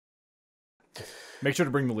Make sure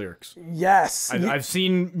to bring the lyrics. Yes. I've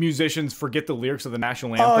seen musicians forget the lyrics of the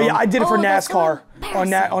national anthem. Oh yeah, I did it for NASCAR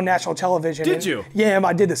so on national television. Did you? Yeah,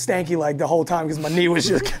 I did the stanky leg the whole time because my knee was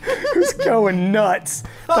just it was going nuts.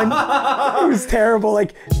 Like, it was terrible.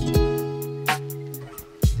 Like.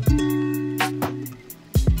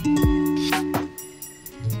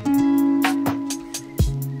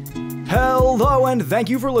 Hello, and thank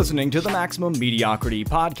you for listening to the Maximum Mediocrity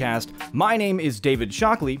podcast. My name is David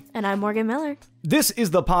Shockley. And I'm Morgan Miller. This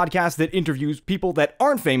is the podcast that interviews people that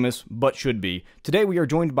aren't famous, but should be. Today we are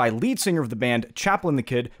joined by lead singer of the band Chaplin The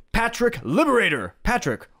Kid, Patrick Liberatore.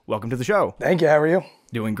 Patrick, welcome to the show. Thank you, how are you?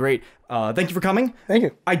 Doing great. Thank you for coming. Thank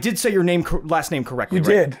you. I did say your last name correctly, You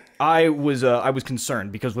right? did. I was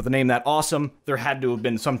concerned because with a name that awesome, there had to have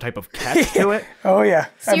been some type of catch to it. Oh yeah.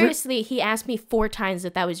 Seriously, he asked me 4 times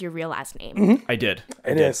if that was your real last name. Mm-hmm. I did.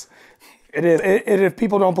 It is. If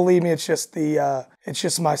people don't believe me, it's just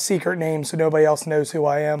my secret name, so nobody else knows who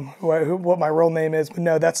I am, what my real name is. But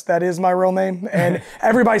no, that is my real name, and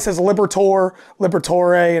everybody says Liberatore,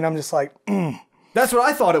 and I'm just like, That's what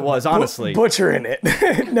I thought it was, honestly. butchering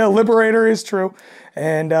it. No, Liberator is true,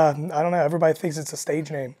 and I don't know. Everybody thinks it's a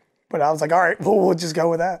stage name, but I was like, all right, we'll just go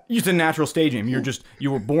with that. It's a natural stage name.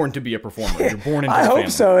 You were born to be a performer. You're born into I this hope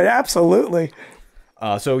family. so. Absolutely.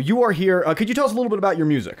 So you are here. Could you tell us a little bit about your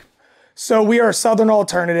music? So we are a Southern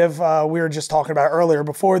alternative. We were just talking about earlier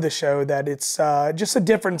before the show that it's just a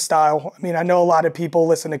different style. I mean, I know a lot of people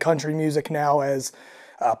listen to country music now as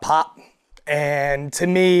pop. And to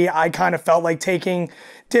me, I kind of felt like taking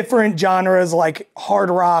different genres like hard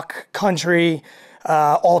rock, country,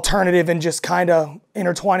 alternative, and just kind of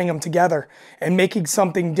intertwining them together and making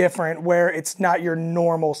something different where it's not your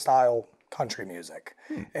normal style country music.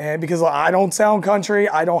 And because I don't sound country,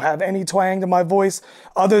 I don't have any twang to my voice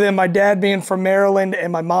other than my dad being from Maryland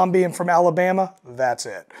and my mom being from Alabama. That's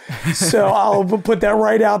it. So I'll put that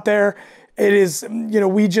right out there. It is,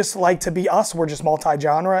 we just like to be us. We're just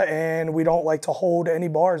multi-genre and we don't like to hold any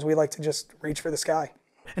bars. We like to just reach for the sky.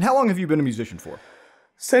 And how long have you been a musician for?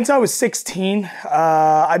 Since I was 16,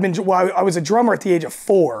 I was a drummer at the age of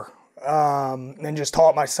 4. And just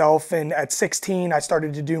taught myself. And at 16, I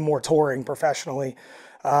started to do more touring professionally.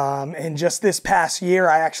 And just this past year,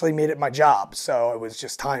 I actually made it my job. So it was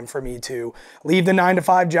just time for me to leave the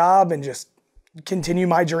 9-to-5 job and just continue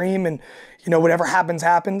my dream. And, whatever happens,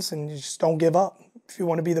 happens. And you just don't give up. If you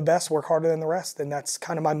want to be the best, work harder than the rest. And that's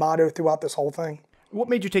kind of my motto throughout this whole thing. What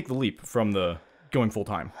made you take the leap from the going full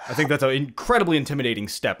time? I think that's an incredibly intimidating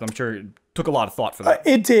step. I'm sure it took a lot of thought for that.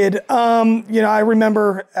 It did. I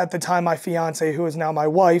remember at the time my fiance, who is now my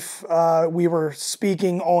wife, we were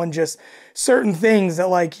speaking on just certain things that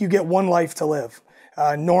like you get one life to live.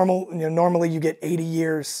 Normally you get 80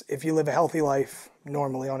 years if you live a healthy life,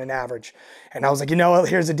 normally on an average. And I was like,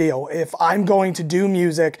 here's the deal. If I'm going to do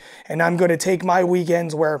music and I'm going to take my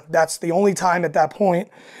weekends where that's the only time at that point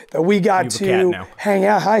that we got to hang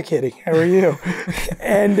out. Hi, Kitty. How are you?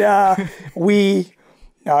 And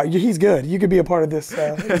he's good. You could be a part of this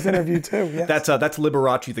interview too. Yes. That's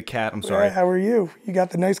Liberace the cat. I'm sorry. Yeah, how are you? You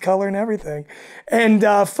got the nice color and everything. And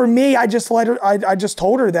for me, I just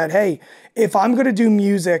told her that, hey, if I'm going to do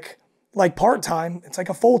music like part-time, it's like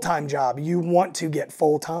a full-time job. You want to get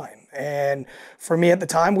full-time. And for me at the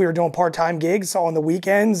time, we were doing part-time gigs on the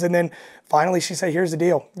weekends. And then finally she said, here's the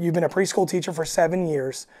deal. You've been a preschool teacher for 7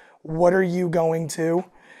 years. What are you going to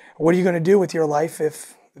do with your life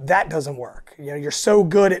if that doesn't work? You're so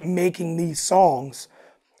good at making these songs.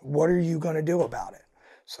 What are you going to do about it?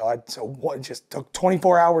 So just took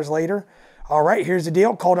 24 hours later. All right, here's the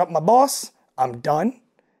deal. Called up my boss. I'm done.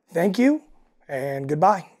 Thank you and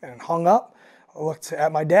goodbye. And hung up. I looked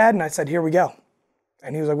at my dad and I said, here we go.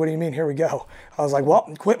 And he was like, what do you mean, here we go? I was like, well,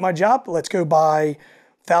 quit my job. Let's go buy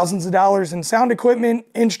thousands of dollars in sound equipment,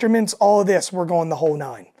 instruments, all of this. We're going the whole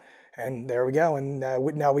 9. And there we go. And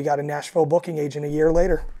now we got a Nashville booking agent a year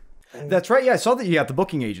later. That's right. Yeah, I saw that you got the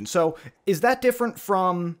booking agent. So is that different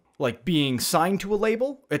from like being signed to a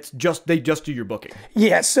label? They just do your booking.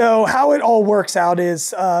 Yeah. So how it all works out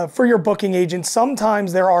is for your booking agent,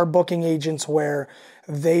 sometimes there are booking agents where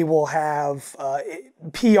they will have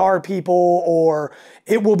PR people, or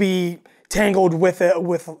it will be tangled with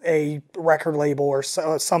a record label or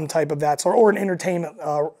some type of that sort, or an entertainment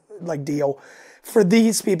deal. For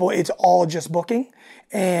these people, it's all just booking,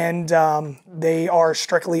 and they are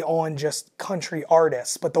strictly on just country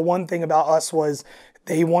artists. But the one thing about us was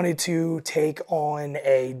they wanted to take on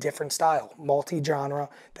a different style, multi-genre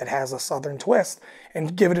that has a Southern twist,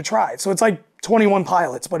 and give it a try. So it's like 21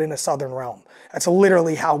 Pilots, but in a Southern realm. That's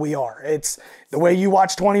literally how we are. It's the way you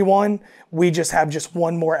watch 21, we just have just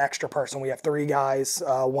one more extra person. We have 3 guys.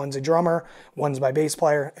 One's a drummer, one's my bass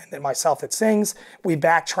player, and then myself that sings. We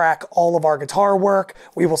backtrack all of our guitar work.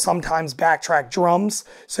 We will sometimes backtrack drums,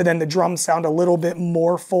 so then the drums sound a little bit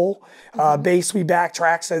more full. Bass we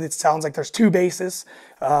backtrack, so it sounds like there's 2 basses.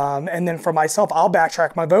 And then for myself, I'll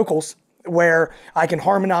backtrack my vocals, where I can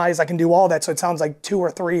harmonize, I can do all that, so it sounds like 2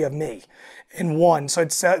 or 3 of me in one. So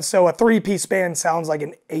it's so a 3-piece band sounds like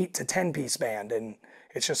an 8 to 10-piece band, and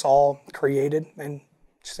it's just all created and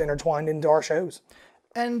just intertwined into our shows.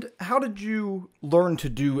 And how did you learn to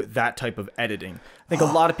do that type of editing? I think a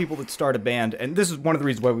lot of people that start a band, and this is one of the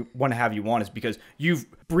reasons why we want to have you on, is because you've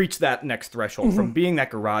breached that next threshold from being that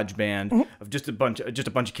garage band of just a bunch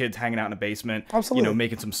of kids hanging out in a basement,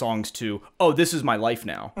 making some songs, to, oh, this is my life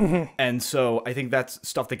now. And so I think that's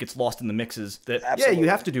stuff that gets lost in the mixes. That you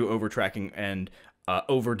have to do overtracking and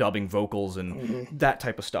overdubbing vocals and that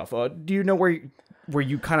type of stuff. Do you know where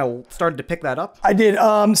you kind of started to pick that up? I did.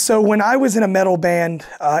 So when I was in a metal band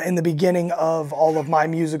in the beginning of all of my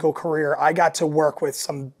musical career, I got to work with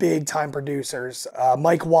some big time producers.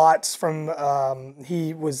 Mike Watts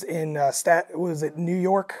he was in New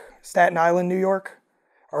York, Staten Island, New York,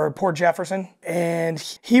 or Port Jefferson. And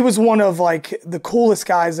he was one of like the coolest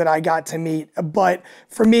guys that I got to meet. But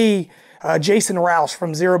for me, Jason Rouse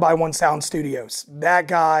from 0 by 1 Sound Studios, that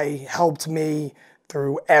guy helped me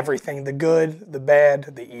through everything, the good, the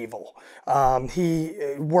bad, the evil. He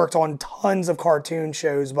worked on tons of cartoon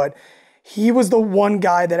shows, but he was the one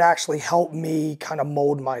guy that actually helped me kind of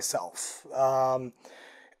mold myself.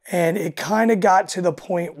 And it kind of got to the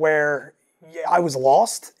point where I was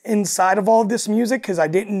lost inside of all of this music because I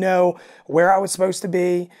didn't know where I was supposed to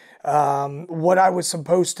be, what I was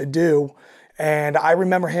supposed to do. And I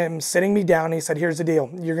remember him sitting me down and he said, here's the deal.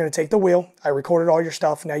 You're going to take the wheel. I recorded all your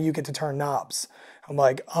stuff. Now you get to turn knobs. I'm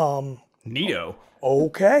like, Neato.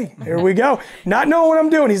 Okay, here we go. Not knowing what I'm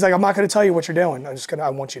doing. He's like, I'm not going to tell you what you're doing. I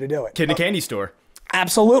want you to do it. Kid in a candy store.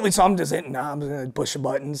 Absolutely. So I'm just hitting knobs and push the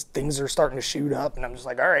buttons. Things are starting to shoot up. And I'm just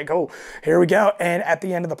like, all right, cool. Here we go. And at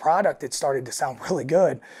the end of the product, it started to sound really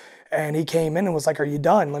good. And he came in and was like, are you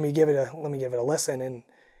done? Let me give it a listen. And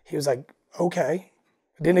he was like, okay.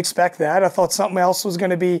 I didn't expect that. I thought something else was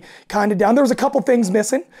going to be kind of down. There was a couple things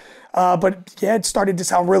missing. But yeah, it started to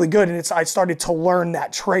sound really good. And I started to learn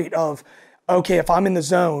that trait of, okay, if I'm in the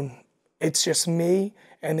zone, it's just me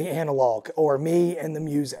and the analog, or me and the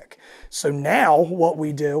music. So now what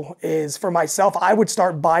we do is, for myself, I would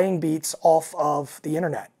start buying beats off of the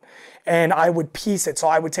internet and I would piece it. So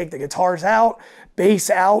I would take the guitars out,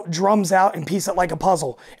 bass out, drums out, and piece it like a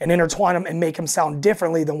puzzle and intertwine them and make them sound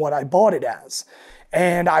differently than what I bought it as.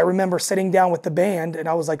 And I remember sitting down with the band and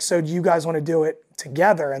I was like, so do you guys want to do it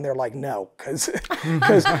together? And they're like, no, because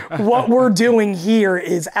what we're doing here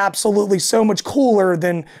is absolutely so much cooler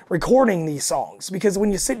than recording these songs. Because when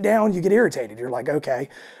you sit down, you get irritated. You're like, okay,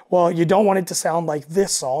 well, you don't want it to sound like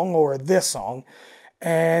this song or this song.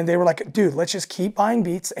 And they were like, dude, let's just keep buying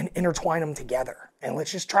beats and intertwine them together. And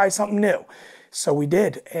let's just try something new. So we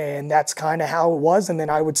did. And that's kind of how it was. And then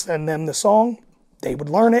I would send them the song. They would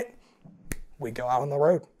learn it. We'd go out on the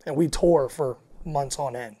road and we tour for months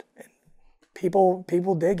on end. And people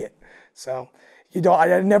dig it. So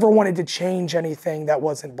I never wanted to change anything that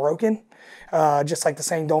wasn't broken. Just like the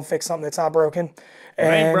saying, don't fix something that's not broken.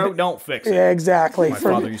 Ain't broke, don't fix it. Yeah, exactly. My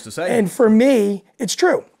father used to say. And for me, it's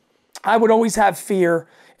true. I would always have fear,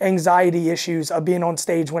 anxiety issues of being on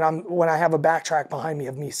stage when I have a backtrack behind me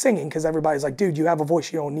of me singing, because everybody's like, dude, you have a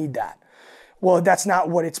voice, you don't need that. Well, that's not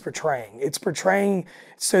what it's portraying. It's portraying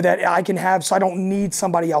so that so I don't need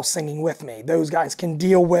somebody else singing with me. Those guys can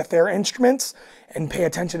deal with their instruments and pay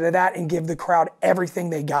attention to that and give the crowd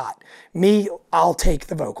everything they got. Me, I'll take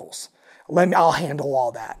the vocals. I'll handle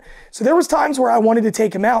all that. So there was times where I wanted to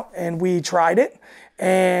take him out and we tried it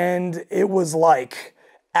and it was like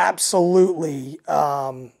absolutely,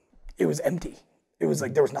 it was empty. It was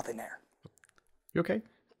like there was nothing there. You okay?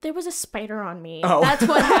 There was a spider on me. Oh. That's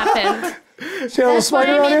what happened. She had a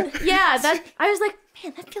spider on it? Yeah, I was like,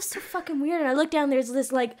 man, that feels so fucking weird. And I looked down, there's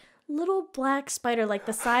this like little black spider, like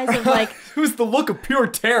the size of like... It was the look of pure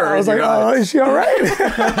terror. I was like, oh, is she all right?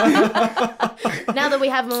 Now that we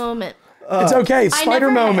have a moment. It's okay, spider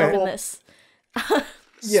moment.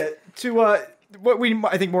 Yeah,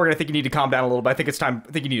 I think, Morgan, I think you need to calm down a little bit. I think it's time.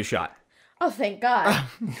 I think you need a shot. Oh, thank God.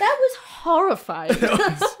 That was horrifying.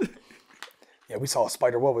 Yeah, we saw a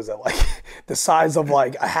spider, what was it, like the size of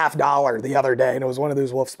like $50 the other day, and it was one of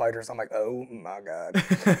those wolf spiders. I'm like, oh my God.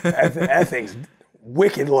 that thing's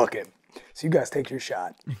wicked looking. So you guys take your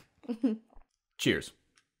shot. Cheers.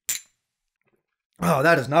 Oh,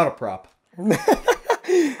 that is not a prop.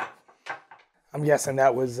 I'm guessing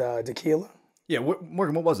that was tequila. Yeah,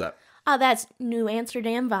 Morgan, what was that? Oh, that's New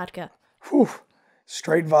Amsterdam vodka. Whew.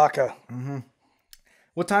 Straight vodka.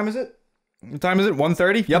 What time is it? What time is it?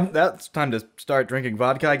 1:30? Yep, that's time to start drinking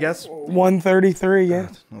vodka, I guess. 1:33, yeah.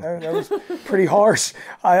 That was pretty harsh.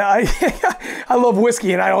 I love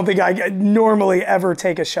whiskey, and I don't think I normally ever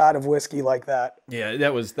take a shot of whiskey like that. Yeah,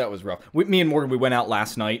 that was rough. Me and Morgan, we went out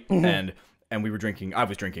last night, and we were drinking. I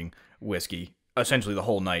was drinking whiskey essentially the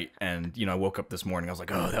whole night, and I woke up this morning. I was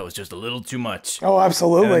like, oh, that was just a little too much. Oh,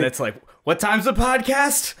 absolutely. And it's like, what time's the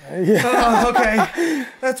podcast? Yeah. Oh, okay,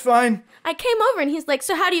 that's fine. I came over and he's like,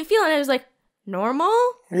 so how do you feel? And I was like, normal?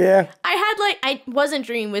 Yeah. I wasn't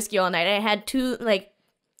drinking whiskey all night. I had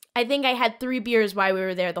I think I had 3 beers while we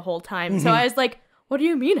were there the whole time. So I was like, what do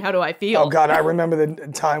you mean? How do I feel? Oh God, I remember the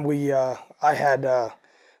time I had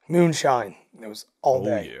moonshine. It was all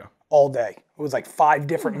day. Yeah. All day. It was like 5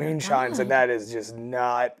 different moonshines, and that is just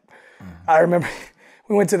not. I remember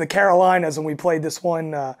we went to the Carolinas and we played this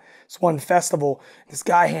one festival. This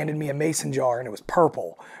guy handed me a mason jar and it was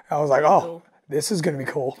purple. I was like, oh, this is gonna be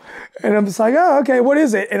cool. And I'm just like, oh, okay, what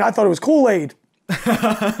is it? And I thought it was Kool-Aid.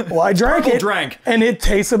 Well, I drank it, and it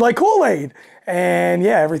tasted like Kool-Aid. And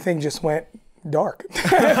yeah, everything just went dark.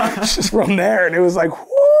 Just from there, and it was like,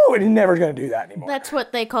 whoo, and you're never gonna do that anymore. That's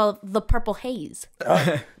what they call the purple haze.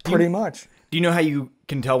 Pretty much. Do you know how you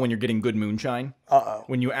can tell when you're getting good moonshine?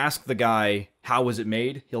 When you ask the guy, how was it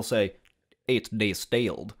made? He'll say, 8 days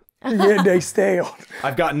staled. Yeah, they staled.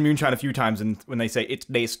 I've gotten moonshine a few times, and when they say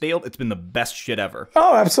 8 days staled, it's been the best shit ever.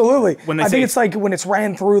 Oh, absolutely. I think it's like when it's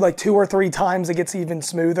ran through like 2 or 3 times, it gets even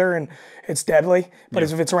smoother and it's deadly. But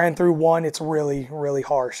if it's ran through 1, it's really, really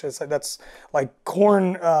harsh. It's like, that's like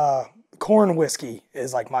corn whiskey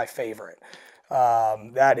is like my favorite.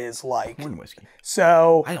 That is like Corn whiskey.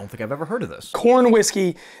 So I don't think I've ever heard of this. Corn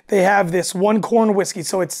whiskey. They have this one corn whiskey,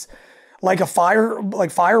 so it's like a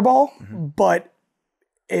Fireball, but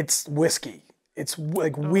it's whiskey. It's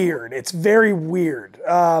like weird. It's very weird.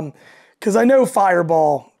 Because I know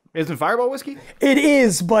Fireball. Isn't Fireball whiskey? It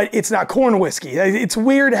is, but it's not corn whiskey. It's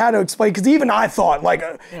weird how to explain, because even I thought, like,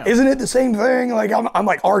 isn't it the same thing? Like, I'm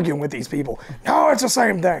like arguing with these people. No, it's the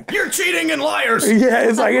same thing. You're cheating and liars. Yeah,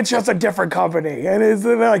 it's like, it's just a different company. And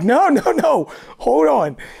they're like, no, hold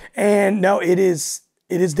on. And no, it is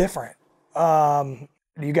different.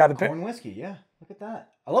 You got to pick. Corn whiskey, yeah. Look at that.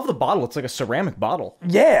 I love the bottle. It's like a ceramic bottle.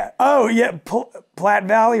 Yeah. Oh, yeah. Platte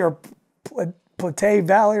Valley or Platte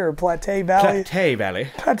Valley or Platte Valley. Platte Valley.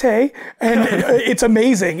 Platte. And it's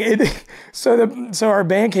amazing. So our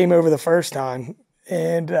band came over the first time,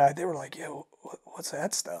 and they were like, yo, what's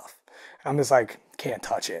that stuff? I'm just like, can't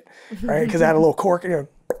touch it, right? Because I had a little cork, and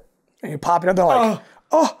you pop it up. They're like,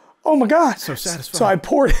 oh my God. So satisfying. So I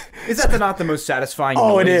poured it. Is that not the most satisfying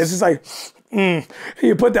Oh, noise? it is. It's like,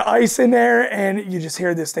 You put the ice in there, and you just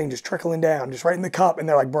hear this thing just trickling down, just right in the cup, and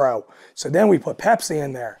they're like, bro. So then we put Pepsi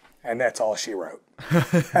in there, and that's all she wrote.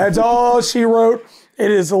 That's all she wrote.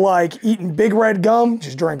 It is like eating Big Red gum,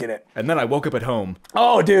 just drinking it. And then I woke up at home.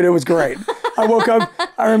 Oh, dude, it was great. I woke up,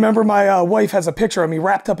 I remember my wife has a picture of me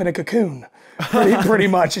wrapped up in a cocoon, pretty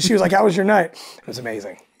much. And she was like, how was your night? It was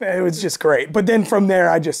amazing. It was just great. But then from there,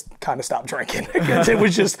 I just kind of stopped drinking because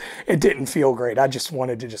it didn't feel great. I just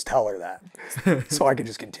wanted to just tell her that so I could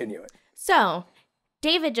just continue it. So,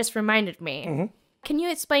 David just reminded me. Can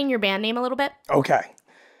you explain your band name a little bit? Okay.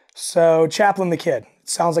 So, Chaplin The Kid. It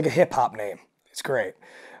sounds like a hip-hop name. It's great.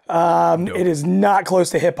 It is not close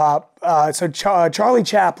to hip-hop. Charlie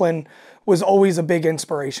Chaplin was always a big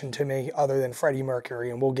inspiration to me, other than Freddie Mercury,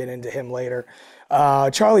 and we'll get into him later.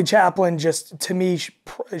 Charlie Chaplin just, to me,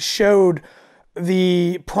 showed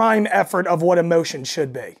the prime effort of what emotion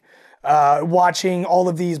should be. Watching all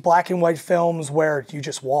of these black and white films where you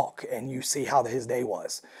just walk and you see how his day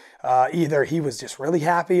was. Either he was just really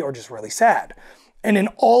happy or just really sad. And in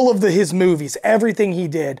all of his movies, everything he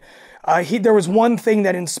did, there was one thing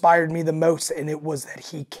that inspired me the most, and it was that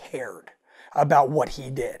he cared about what he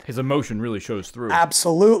did. His emotion really shows through.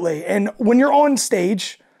 Absolutely. And when you're on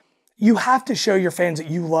stage, you have to show your fans that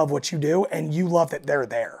you love what you do and you love that they're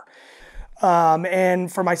there.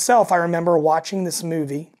 And for myself, I remember watching this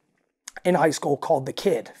movie in high school called The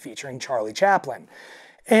Kid, featuring Charlie Chaplin.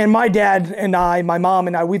 And my dad and I, my mom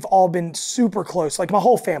and I, we've all been super close, like my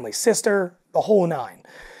whole family, sister, the whole nine.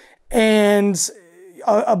 And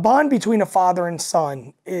a bond between a father and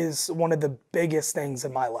son is one of the biggest things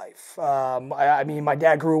in my life. I mean, my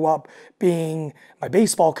dad grew up being my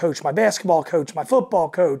baseball coach, my basketball coach, my football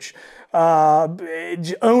coach,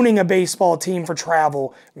 owning a baseball team for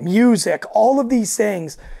travel, music, all of these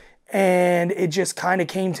things. And it just kind of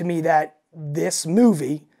came to me that this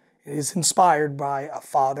movie is inspired by a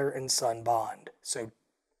father and son bond. So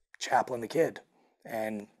Chaplin the Kid.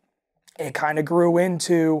 And it kind of grew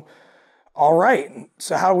into, all right,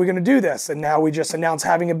 so how are we going to do this? And now we just announced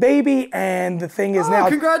having a baby, and the thing is now...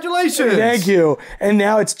 Congratulations! Thank you. And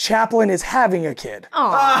now it's Chaplin is having a kid.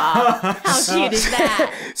 Aw, how cute is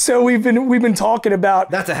that? So we've been talking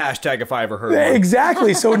about... That's a hashtag if I ever heard one.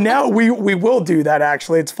 Exactly. So now we will do that,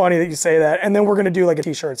 actually. It's funny that you say that. And then we're going to do like a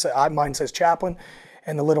t-shirt. So mine says Chaplin,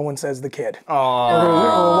 and the little one says the kid. Oh,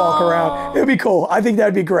 we'll walk around. It'd be cool. I think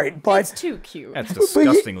that'd be great. But It's too cute. that's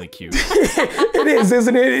disgustingly cute. it is,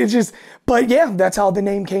 isn't it? It's just, but yeah, that's how the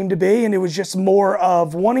name came to be. And it was just more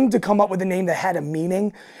of wanting to come up with a name that had a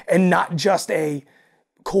meaning and not just a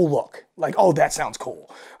cool look. Like, oh, that sounds cool.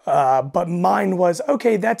 But mine was,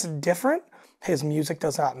 okay, that's different. His music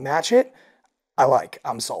does not match it.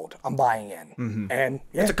 I'm sold. I'm buying in. And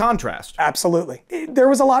yeah, It's a contrast. absolutely. There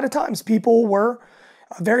was a lot of times people were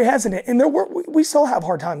very hesitant, and we still have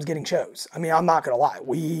hard times getting shows. I mean, I'm not gonna lie.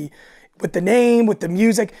 With the name, with the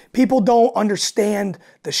music, people don't understand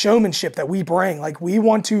the showmanship that we bring. Like, we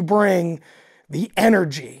want to bring the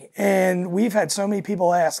energy, and we've had so many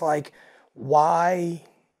people ask, like, why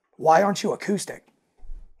aren't you acoustic?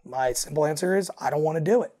 My simple answer is, I don't want to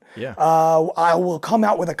do it. Yeah. I will come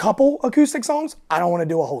out with a couple acoustic songs. I don't want to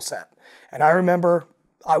do a whole set. And I remember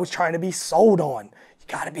I was trying to be sold on, you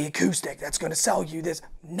got to be acoustic. That's going to sell you this.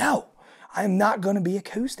 No, I'm not going to be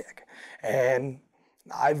acoustic. And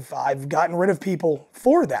I've gotten rid of people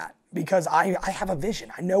for that because I have a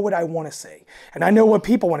vision. I know what I want to see. And I know what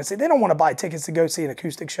people want to see. They don't want to buy tickets to go see an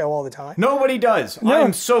acoustic show all the time. Nobody does.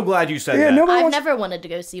 I'm so glad you said that. nobody I've wants... never wanted to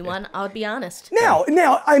go see one, I'll be honest. Now,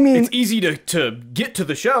 I mean... It's easy to get to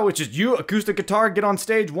the show. It's just you, acoustic guitar, get on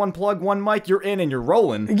stage, one plug, one mic, you're in and you're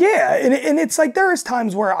rolling. Yeah, and it's like there is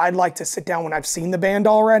times where I'd like to sit down when I've seen the band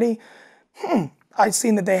already. I've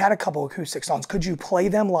seen that they had a couple acoustic songs. Could you play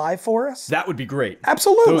them live for us? That would be great.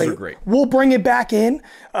 Absolutely. Those are great. We'll bring it back in.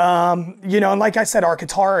 And like I said, our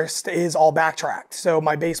guitarist is all backtracked. So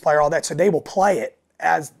my bass player, all that. So they will play it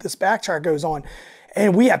as this backtrack goes on.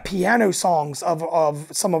 And we have piano songs of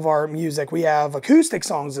some of our music. We have acoustic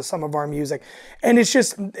songs of some of our music. And it's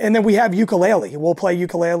just, and then we have ukulele. We'll play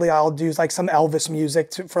ukulele. I'll do like some Elvis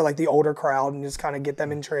music for like the older crowd and just kind of get them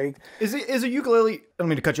intrigued. Is a ukulele, I don't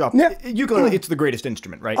mean to cut you off. Yeah. Ukulele, it's the greatest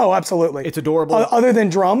instrument, right? Oh, absolutely. It's adorable. Other than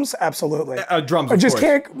drums, absolutely. Drums, I of just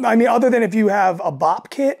course. can't, I mean, other than if you have a bop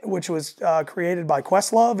kit, which was created by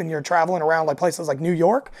Questlove, and you're traveling around like places like New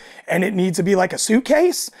York, and it needs to be like a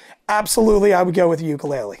suitcase, absolutely, I would go with a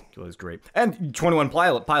ukulele. Ukulele's great. And 21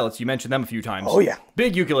 Pilots, you mentioned them a few times. Oh, yeah.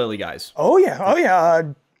 Big ukulele guys. Oh,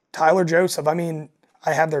 yeah. Tyler Joseph, I mean,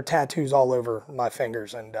 I have their tattoos all over my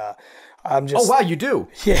fingers, and I'm just... Oh, wow, you do?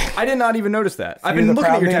 Yeah. I did not even notice that. I've You're been the looking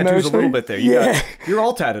at proud your name tattoos a mostly? little bit there. You're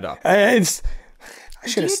all tatted up.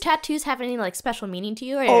 Do your tattoos have any like special meaning to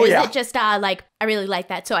you, or is it just like I really like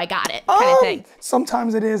that, so I got it kind of thing?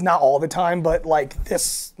 Sometimes it is, not all the time, but like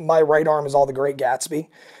this, my right arm is all the Great Gatsby.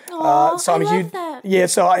 Aw, So I'm I a love huge, that. yeah.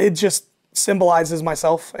 So it just symbolizes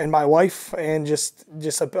myself and my wife, and just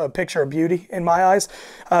a picture of beauty in my eyes.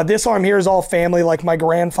 This arm here is all family, like my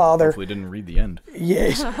grandfather. Hopefully didn't read the end.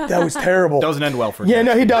 Yeah, that was terrible. Doesn't end well for Yeah,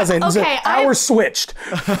 no, he doesn't. So Okay, ours switched.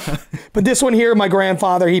 But this one here, my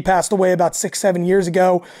grandfather, he passed away about 6-7 years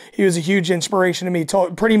ago. He was a huge inspiration to me.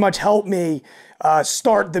 Pretty much helped me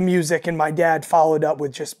start the music, and my dad followed up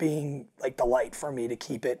with just being like the light for me to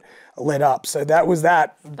keep it lit up. So that was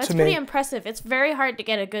that That's to pretty me. impressive. It's very hard to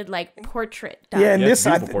get a good like portrait done. Yeah, and it's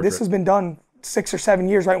a beautiful this portrait. has been done 6 or 7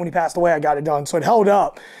 years. Right when he passed away, I got it done, so it held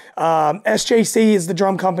up. SJC is the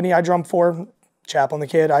drum company I drum for. Chaplin the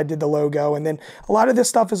Kid, I did the logo, and then a lot of this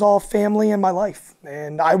stuff is all family in my life.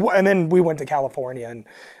 And then we went to California and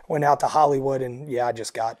went out to Hollywood, and yeah, I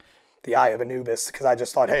just got the Eye of Anubis because I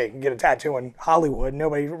just thought, hey, get a tattoo in Hollywood.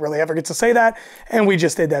 Nobody really ever gets to say that, and we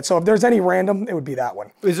just did that. So if there's any random, it would be that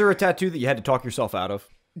one. Is there a tattoo that you had to talk yourself out of?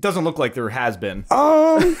 It doesn't look like there has been.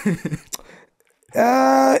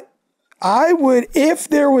 I would, if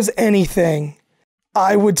there was anything,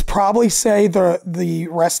 I would probably say the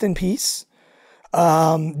Rest in Peace.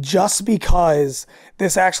 Just because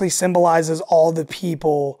this actually symbolizes all the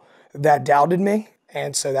people that doubted me.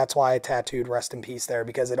 And so that's why I tattooed Rest in Peace there,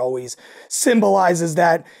 because it always symbolizes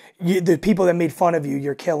that the people that made fun of you,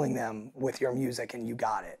 you're killing them with your music, and you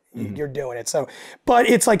got it. You're doing it. So, but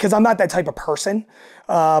it's like, because I'm not that type of person,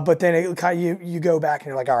 but then it kind of, you go back and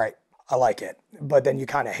you're like, all right, I like it. But then you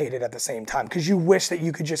kind of hate it at the same time, because you wish that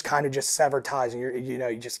you could just kind of just sever ties, and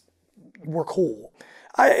we're cool.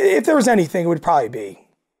 If there was anything, it would probably be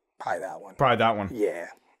that one. Probably that one. Yeah.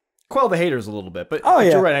 quell the haters a little bit. But Oh,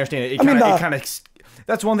 yeah. you're right, I understand it. It kind of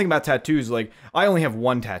that's one thing about tattoos. Like, I only have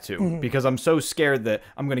one tattoo because I'm so scared that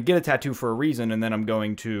I'm going to get a tattoo for a reason and then I'm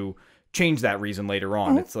going to change that reason later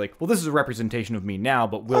on. It's like, well, this is a representation of me now,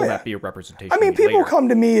 but will that be a representation I mean, of me people later? come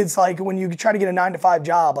to me, it's like when you try to get a 9-to-5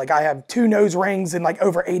 job, like I have 2 nose rings and like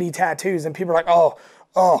over 80 tattoos, and people are like, oh,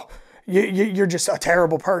 you're just a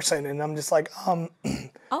terrible person. And I'm just like, Oh.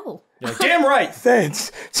 You're like, damn right.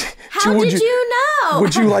 thanks. How did you know?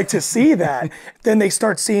 Would you like to see that? Then they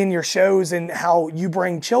start seeing your shows and how you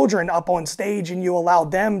bring children up on stage and you allow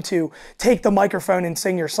them to take the microphone and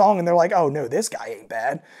sing your song. And they're like, oh no, this guy ain't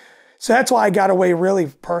bad. So that's why I got away really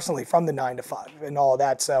personally from the 9-to-5 and all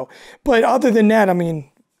that. So, but other than that, I mean,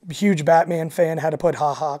 huge Batman fan, had to put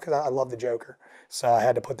haha because I love the Joker. So I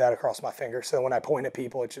had to put that across my finger. So when I point at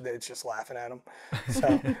people, it's just laughing at them.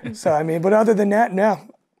 So I mean, but other than that, no,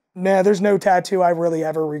 there's no tattoo I really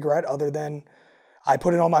ever regret other than I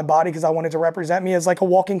put it on my body because I wanted to represent me as like a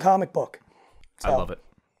walking comic book. So, I love it.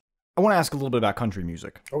 I want to ask a little bit about country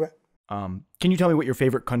music. Okay. Can you tell me what your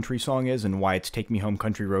favorite country song is and why it's Take Me Home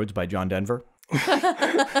Country Roads by John Denver?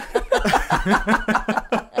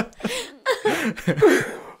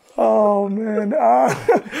 Oh, man.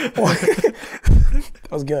 That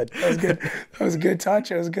was good. That was a good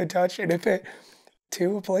touch. And if it,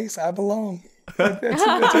 to a place I belong. That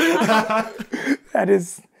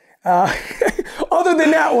is, other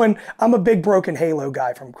than that one, I'm a big Broken Halo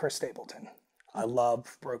guy from Chris Stapleton. I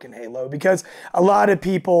love Broken Halo because a lot of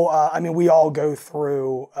people, I mean, we all go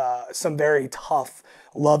through some very tough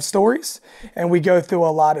love stories, and we go through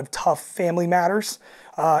a lot of tough family matters.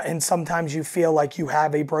 And sometimes you feel like you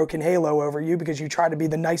have a broken halo over you because you try to be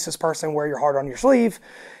the nicest person, wear your heart on your sleeve,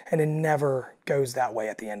 and it never goes that way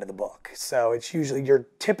at the end of the book. So it's usually, you're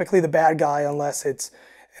typically the bad guy unless it's,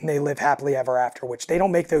 and they live happily ever after, which they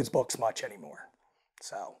don't make those books much anymore.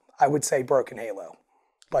 So I would say Broken Halo,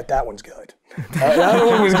 but that one's good. That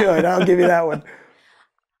one was good. I'll give you that one.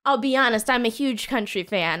 I'll be honest, I'm a huge country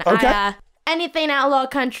fan. Okay. Anything outlaw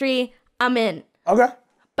country, I'm in. Okay.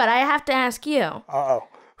 But I have to ask you. Uh-oh.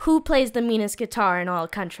 Who plays the meanest guitar in all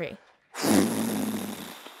country?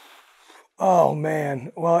 Oh,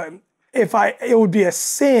 man. Well, it would be a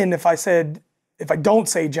sin if I don't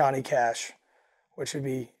say Johnny Cash, which would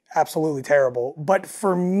be absolutely terrible. But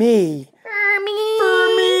for me.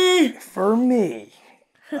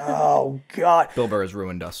 Oh, God. Bill Burr has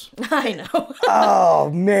ruined us. I know. Oh,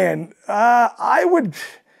 man. I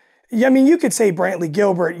mean, you could say Brantley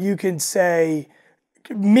Gilbert. You could say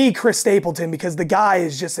me, Chris Stapleton, because the guy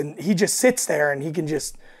is he just sits there and he can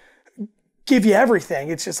just give you everything.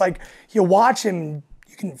 It's just like you watch him,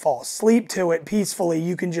 you can fall asleep to it peacefully.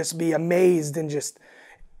 You can just be amazed and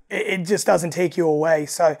it just doesn't take you away.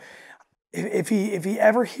 So if he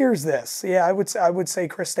ever hears this, yeah, I would say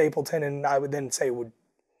Chris Stapleton, and I would then say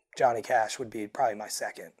Johnny Cash would be probably my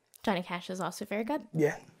second. Johnny Cash is also very good.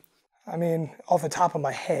 Yeah. I mean, off the top of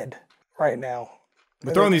my head right now.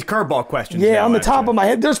 We're throwing these curveball questions. Yeah, now, on the top of my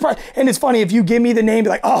head. And it's funny, if you give me the name, be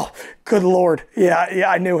like, oh, good Lord. Yeah,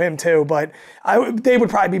 I knew him too, but they would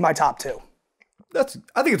probably be my top 2. I think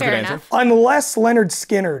it's a good answer. Unless Leonard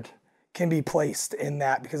Skinner can be placed in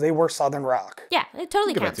that because they were Southern rock. Yeah, it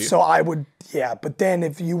totally counts. So I would, but then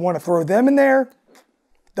if you want to throw them in there,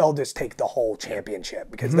 they'll just take the whole championship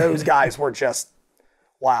because those guys were just,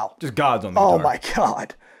 wow. Just gods on the guitar. Oh my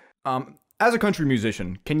God. As a country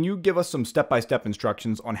musician, can you give us some step-by-step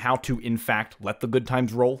instructions on how to, in fact, let the good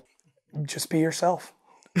times roll? Just be yourself.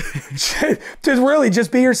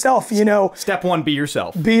 just be yourself, Step 1, be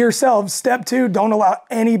yourself. Be yourself. Step 2, don't allow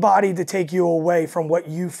anybody to take you away from what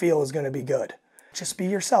you feel is going to be good. Just be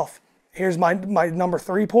yourself. Here's my number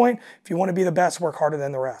 3 point. If you want to be the best, work harder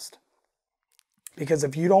than the rest. Because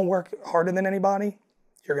if you don't work harder than anybody,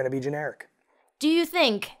 you're going to be generic. Do you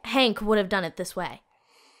think Hank would have done it this way?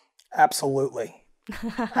 Absolutely.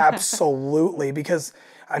 Absolutely. Because,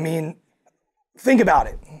 I mean, think about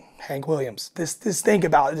it. Hank Williams. This think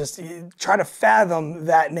about it. Just try to fathom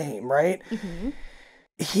that name, right? Mm-hmm.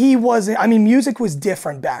 He wasn't, I mean, music was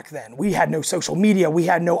different back then. We had no social media. We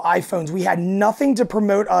had no iPhones. We had nothing to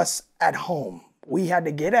promote us at home. We had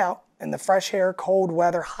to get out in the fresh air, cold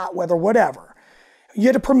weather, hot weather, whatever. You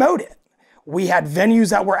had to promote it. We had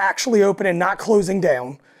venues that were actually open and not closing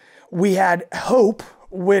down. We had hope,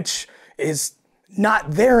 which is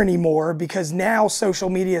not there anymore because now social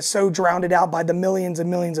media is so drowned out by the millions and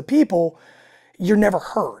millions of people, you're never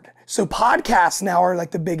heard. So podcasts now are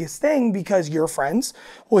like the biggest thing because your friends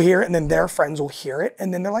will hear it and then their friends will hear it.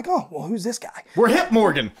 And then they're like, oh, well, who's this guy? We're hip,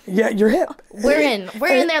 Morgan. Yeah, you're hip. We're in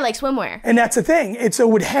there like swimwear. And that's the thing. And so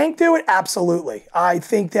would Hank do it? Absolutely. I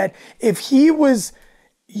think that if he was,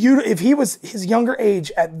 if he was his younger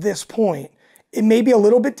age at this point, it may be a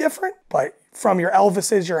little bit different, but from your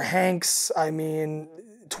Elvises, your Hanks, I mean,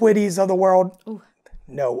 Twitties of the world, ooh.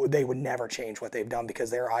 No, they would never change what they've done because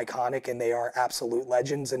they're iconic and they are absolute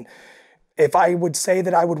legends. And if I would say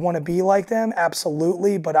that I would want to be like them,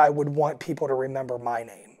 absolutely, but I would want people to remember my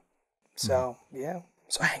name. So, yeah.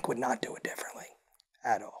 So Hank would not do it differently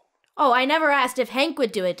at all. Oh, I never asked if Hank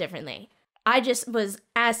would do it differently. I just was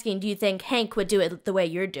asking, do you think Hank would do it the way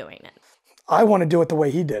you're doing it? I want to do it the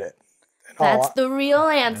way he did it. That's the real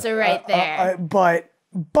answer right there. But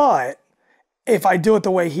if I do it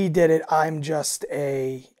the way he did it, I'm just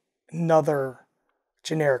another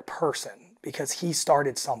generic person because he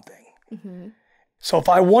started something. Mm-hmm. So if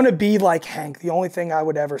I want to be like Hank, the only thing I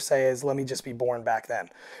would ever say is let me just be born back then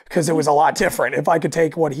because it was a lot different if I could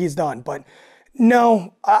take what he's done. But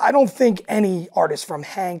no, I don't think any artist from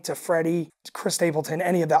Hank to Freddie, to Chris Stapleton,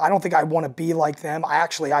 any of that, I don't think I want to be like them.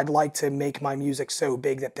 I'd like to make my music so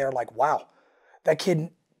big that they're like, wow, that kid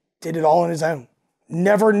did it all on his own.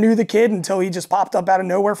 Never knew the kid until he just popped up out of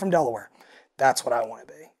nowhere from Delaware. That's what I want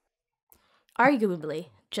to be. Arguably,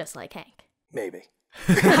 just like Hank. Maybe.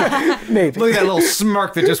 Maybe. Look at that little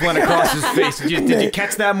smirk that just went across his face. Did you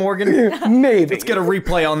catch that, Morgan? Maybe. Let's get a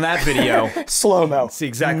replay on that video. Slow-mo. See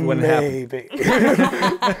exactly what happened. Maybe.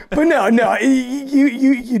 But no,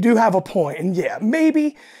 you do have a point. And yeah,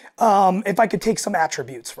 maybe if I could take some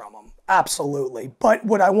attributes from him. Absolutely. But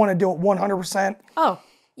would I want to do it 100%? Oh,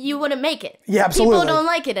 you wouldn't make it. Yeah, absolutely. People don't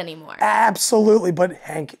like it anymore. Absolutely. But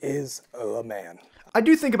Hank is a man. I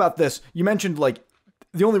do think about this. You mentioned, like,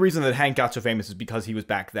 the only reason that Hank got so famous is because he was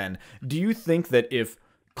back then. Do you think that if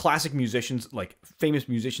classic musicians, like famous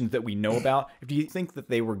musicians that we know about, do you think that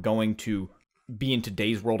they were going to be in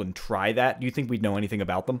today's world and try that? Do you think we'd know anything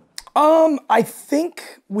about them? I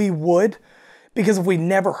think we would, because if we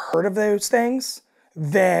never heard of those things,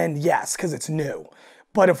 then yes, because it's new.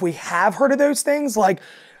 But if we have heard of those things, like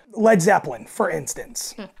Led Zeppelin, for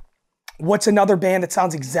instance, what's another band that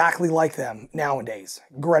sounds exactly like them nowadays?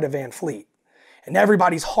 Greta Van Fleet. And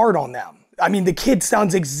everybody's hard on them. I mean, the kid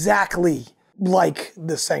sounds exactly like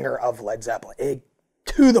the singer of Led Zeppelin.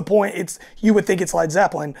 To the point, you would think it's Led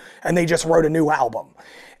Zeppelin, and they just wrote a new album.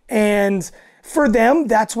 And for them,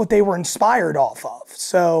 that's what they were inspired off of.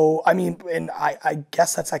 So, I mean, and I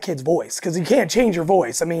guess that's that kid's voice, because you can't change your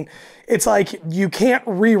voice. I mean, it's like you can't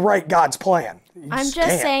rewrite God's plan. I'm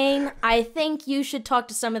just saying, I think you should talk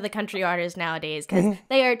to some of the country artists nowadays, because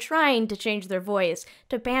they are trying to change their voice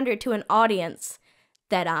to pander to an audience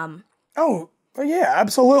that, Oh, yeah,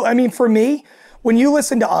 absolutely. I mean, for me, when you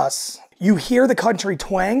listen to us, you hear the country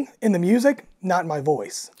twang in the music, not in my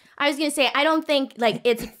voice. I was going to say, I don't think, like,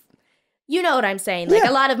 it's... You know what I'm saying? Like,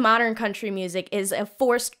 a lot of modern country music is a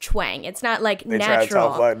forced twang. It's not, like, they natural. They try to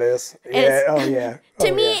talk like this. Yeah,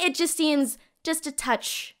 To me, it just seems just a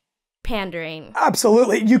touch pandering.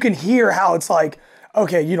 Absolutely. You can hear how it's like,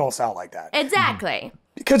 okay, you don't sound like that. Exactly.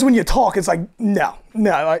 Because when you talk, it's like, no,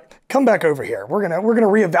 like, come back over here. We're gonna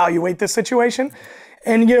reevaluate this situation.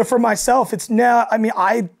 And, you know, for myself, it's now, I mean,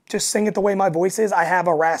 I just sing it the way my voice is. I have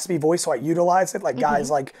a raspy voice, so I utilize it. Like guys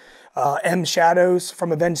like M. Shadows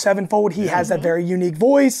from Avenged Sevenfold, he has that very unique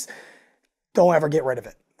voice. Don't ever get rid of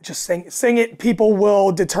it. Just sing it. People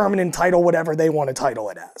will determine and title whatever they want to title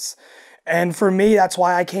it as. And for me, that's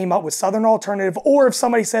why I came up with Southern Alternative. Or if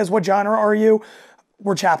somebody says, what genre are you?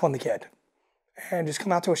 We're Chaplin the Kid. And just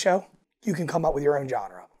come out to a show. You can come up with your own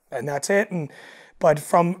genre. And that's it. But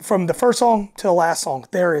from the first song to the last song,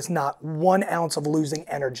 there is not 1 ounce of losing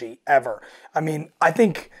energy ever. I mean, I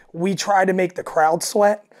think we try to make the crowd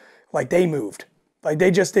sweat like they moved. Like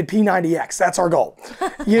they just did P90X. That's our goal.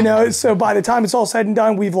 You know, so by the time it's all said and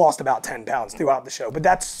done, we've lost about 10 pounds throughout the show. But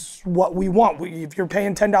that's what we want. If you're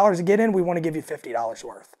paying $10 to get in, we want to give you $50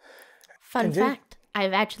 worth. Fun fact,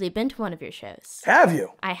 I've actually been to one of your shows. Have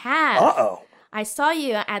you? I have. Uh-oh. I saw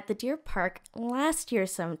you at the Deer Park last year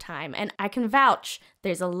sometime, and I can vouch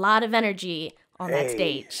there's a lot of energy on that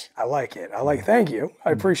stage. I like it. Thank you.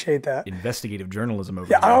 I appreciate that. Investigative journalism over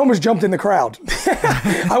there. I almost jumped in the crowd.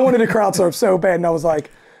 I wanted to crowd surf so bad, and I was like,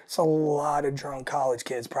 it's a lot of drunk college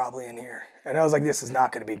kids probably in here. And I was like, this is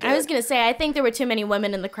not going to be good. I was going to say, I think there were too many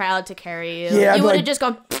women in the crowd to carry you. Yeah, you would have just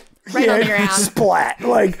gone right on the ground. Splat.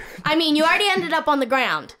 Like, I mean, you already ended up on the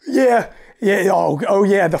ground. Yeah. Yeah. Oh,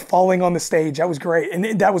 yeah. The falling on the stage. That was great.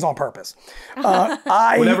 And that was on purpose.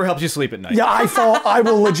 Whatever helps you sleep at night. Yeah. I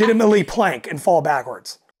will legitimately plank and fall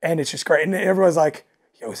backwards. And it's just great. And everyone's like,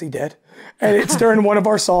 yo, is he dead? And it's during one of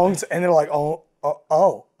our songs. And they're like, oh,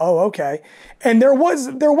 Oh, okay. And there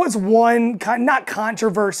was one not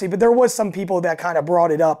controversy, but there was some people that kind of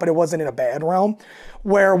brought it up, but it wasn't in a bad realm.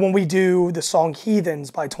 Where when we do the song "Heathens"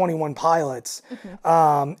 by 21 Pilots,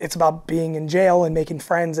 it's about being in jail and making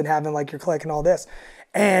friends and having like your clique and all this.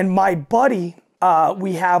 And my buddy,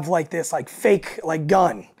 we have like this like fake like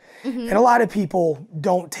gun, and a lot of people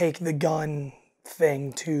don't take the gun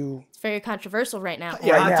thing to. Very controversial right now.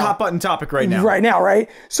 Yeah, right top button topic right now. Right now, right?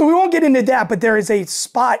 So we won't get into that, but there is a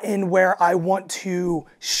spot in where I want to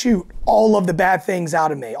shoot all of the bad things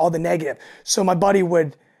out of me, all the negative. So my buddy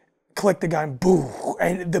would click the gun, boo,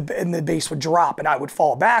 and the bass would drop and I would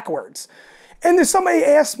fall backwards. And then somebody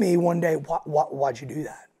asked me one day, why'd you do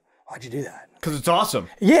that? Why'd you do that? Because it's awesome.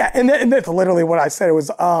 Yeah, and that's literally what I said. It was,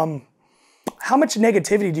 how much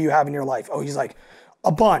negativity do you have in your life? Oh, he's like,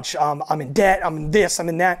 a bunch. I'm in debt, I'm in this, I'm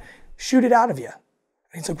in that. Shoot it out of you.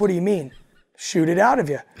 And he's like, what do you mean? Shoot it out of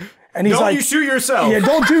you. And he's like, you shoot yourself. Yeah,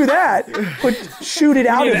 don't do that, but shoot it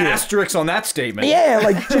out of you. Asterisk on that statement. Yeah,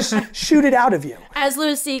 like just shoot it out of you. As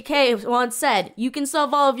Louis C.K. once said, you can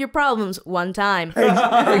solve all of your problems one time.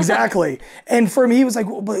 Exactly. And for me, he was like,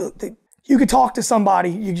 well, but you could talk to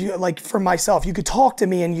somebody, like for myself, you could talk to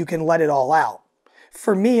me and you can let it all out.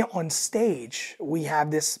 For me on stage, we have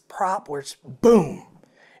this prop where it's boom.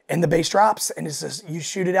 And the bass drops, and it's just, you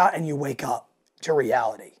shoot it out and you wake up to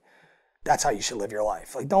reality. That's how you should live your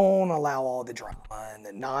life. Like, don't allow all the drama and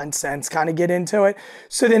the nonsense kind of get into it.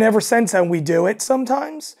 So then ever since then, we do it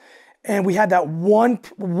sometimes. And we had that one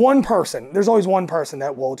person, there's always one person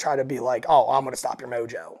that will try to be like, oh, I'm going to stop your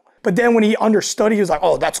mojo. But then when he understood, he was like,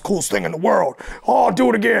 oh, that's the coolest thing in the world. Oh, I'll do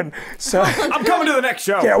it again. So I'm coming to the next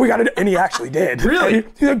show. Yeah, we got it. And he actually did. Really?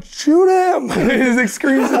 He's like, shoot him. He's like,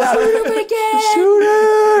 screams it out. Shoot him again. Shoot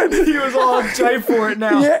it. He was all hyped for it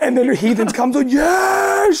now. Yeah, and then Heathens comes on,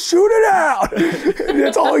 yeah, shoot it out. And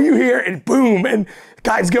that's all you hear, and boom, and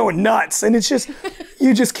guys going nuts. And it's just,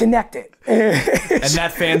 you just connect it. And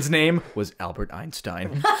that fan's name was Albert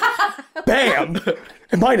Einstein. Bam.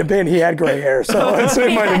 It might have been, he had gray hair, so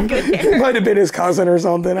it might have been his cousin or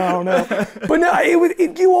something, I don't know. But no,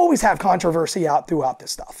 you always have controversy out throughout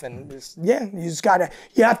this stuff. And just, yeah,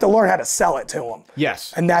 you have to learn how to sell it to them.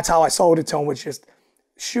 Yes. And that's how I sold it to them, which is,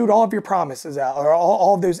 shoot all of your promises out, or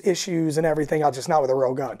all of those issues and everything out, just not with a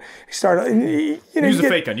real gun. You start, use a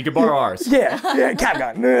fake gun. You can borrow ours. Yeah, cat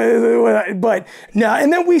gun. But no,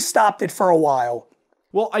 and then we stopped it for a while.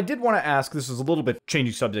 Well, I did want to ask, this is a little bit,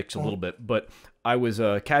 changing subjects a little bit, but I was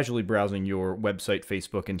casually browsing your website,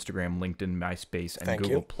 Facebook, Instagram, LinkedIn, MySpace, and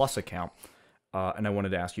Google Plus account. And I wanted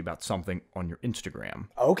to ask you about something on your Instagram.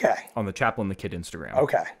 Okay. On the Chaplin the Kid Instagram.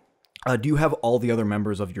 Okay. Do you have all the other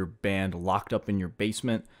members of your band locked up in your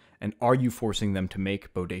basement? And are you forcing them to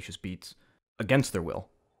make bodacious beats against their will?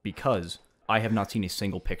 Because I have not seen a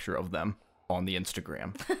single picture of them on the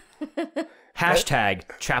Instagram. Hashtag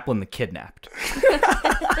Chaplin the Kidnapped.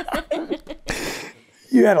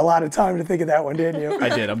 You had a lot of time to think of that one, didn't you? I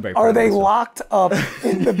did. I'm very proud Are they of myself. locked up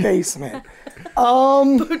in the basement?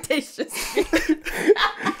 Bodacious.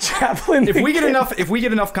 Chaplin. If we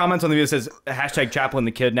get enough comments on the video that says hashtag Chaplin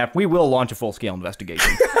the Kidnapped, we will launch a full-scale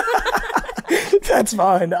investigation. That's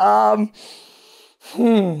fine.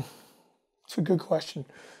 It's a good question.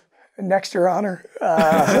 Next, Your Honor.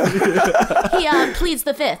 He pleads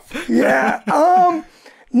the fifth. Yeah.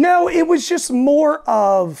 No, it was just more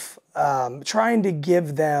of trying to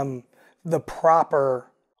give them the proper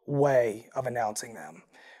way of announcing them,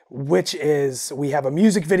 which is we have a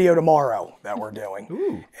music video tomorrow that we're doing.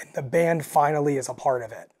 Ooh. And the band finally is a part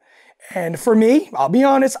of it. And for me, I'll be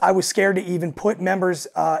honest, I was scared to even put members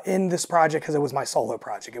in this project because it was my solo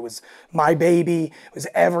project. It was my baby. It was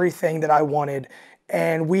everything that I wanted.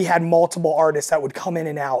 And we had multiple artists that would come in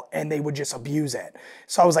and out and they would just abuse it.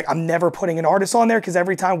 So I was like, I'm never putting an artist on there because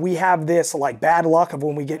every time we have this like bad luck of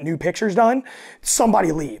when we get new pictures done,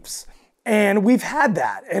 somebody leaves. And we've had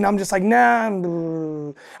that. And I'm just like, nah,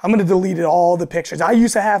 I'm gonna delete all the pictures. I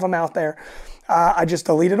used to have them out there. I just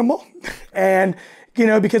deleted them all. And you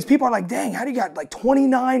know, because people are like, dang, how do you got like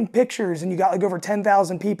 29 pictures and you got like over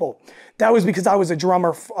 10,000 people? That was because I was a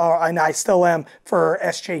drummer, and I still am, for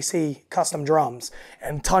SJC Custom Drums.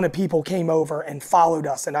 And a ton of people came over and followed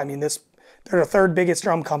us. And I mean, they're the third biggest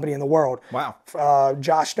drum company in the world. Wow.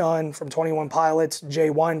 Josh Dunn from 21 Pilots,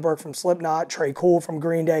 Jay Weinberg from Slipknot, Trey Cool from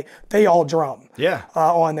Green Day, they all drum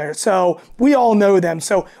on there. So we all know them.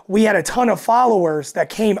 So we had a ton of followers that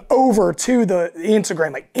came over to the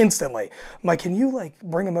Instagram like instantly. I'm like, can you like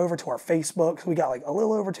bring them over to our Facebook? So we got like a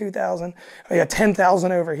little over 2,000. We got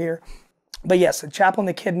 10,000 over here. But yes, the Chaplin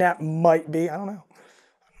the Kidnapped might be, I don't know.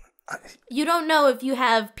 You don't know if you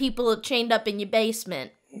have people chained up in your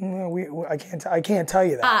basement. I can't tell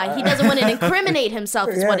you that. He doesn't want to incriminate himself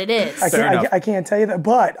is what it is. I can't tell you that,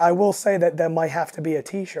 but I will say that might have to be a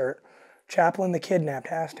T-shirt. Chaplin the Kidnapped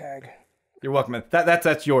 #. You're welcome.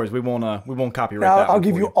 That's yours. We won't copyright Now, that. I'll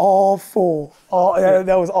give you all full.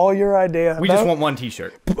 That was all your idea. We just want one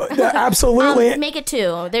T-shirt. Absolutely. Make it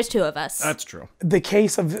 2. There's 2 of us. That's true. The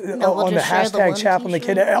case of we'll on the just share the # one Chaplin the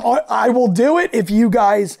Kid. t-shirt. I will do it if you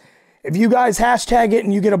guys hashtag it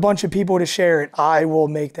and you get a bunch of people to share it. I will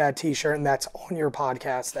make that T-shirt, and that's on your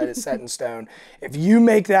podcast. That is set in stone. If you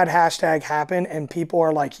make that hashtag happen and people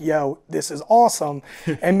are like, "Yo, this is awesome,"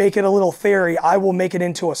 and make it a little theory, I will make it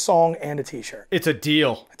into a song and a T-shirt. It's a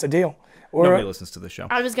deal. It's a deal. Nobody listens to the show.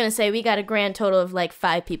 I was going to say, we got a grand total of like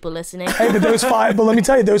 5 people listening. Hey, but let me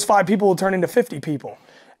tell you, those 5 people will turn into 50 people.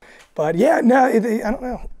 But yeah, no, I don't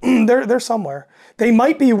know. They're somewhere. They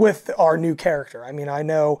might be with our new character. I mean, I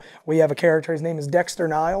know we have a character. His name is Dexter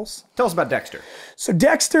Niles. Tell us about Dexter. So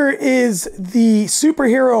Dexter is the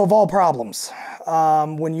superhero of all problems.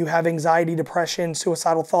 When you have anxiety, depression,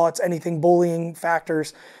 suicidal thoughts, anything, bullying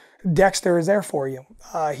factors, Dexter is there for you.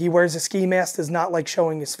 He wears a ski mask, does not like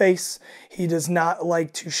showing his face. He does not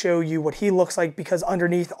like to show you what he looks like because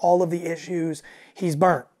underneath all of the issues, he's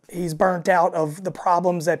burnt. He's burnt out of the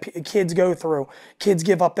problems that kids go through. Kids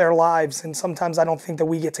give up their lives, and sometimes I don't think that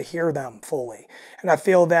we get to hear them fully. And I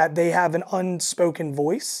feel that they have an unspoken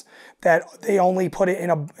voice that they only put it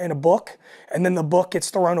in a book, and then the book gets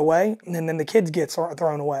thrown away, and then the kids get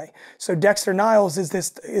thrown away. So Dexter Niles is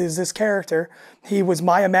this character. He was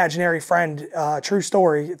my imaginary friend, true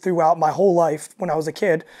story, throughout my whole life when I was a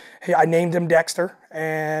kid. I named him Dexter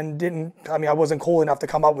and I wasn't cool enough to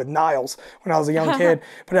come up with Niles when I was a young kid,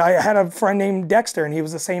 but I had a friend named Dexter, and he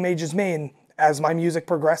was the same age as me, and as my music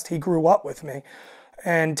progressed, he grew up with me.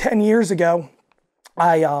 And 10 years ago,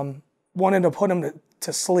 I wanted to put him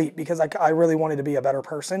to sleep because I really wanted to be a better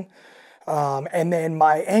person. And then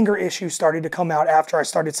my anger issues started to come out after I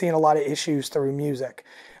started seeing a lot of issues through music.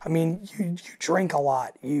 I mean, you drink a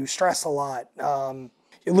lot, you stress a lot,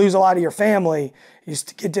 you lose a lot of your family, you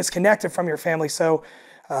get disconnected from your family. So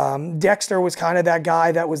Dexter was kind of that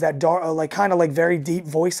guy that was that dark, kind of very deep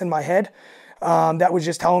voice in my head that was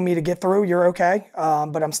just telling me to get through, you're okay,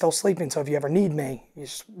 but I'm still sleeping. So if you ever need me, you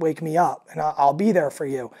just wake me up and I'll be there for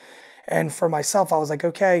you. And for myself, I was like,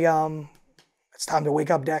 okay, it's time to wake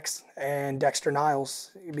up, Dex. And Dexter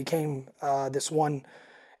Niles became this one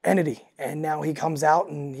entity. And now he comes out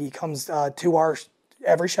and he comes to our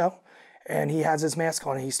every show, and he has his mask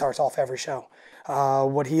on and he starts off every show.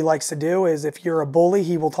 What he likes to do is if you're a bully,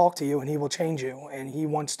 he will talk to you and he will change you, and he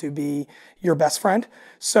wants to be your best friend.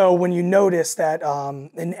 So when you notice that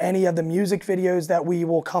in any of the music videos that we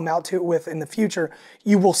will come out with in the future,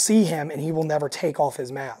 you will see him and he will never take off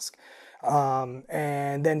his mask.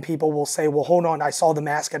 And then people will say, well, hold on, I saw the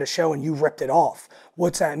mask at a show and you ripped it off.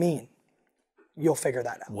 What's that mean? You'll figure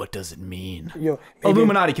that out. What does it mean?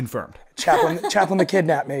 Illuminati confirmed. Chaplin the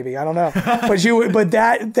Kidnapped, maybe. I don't know. But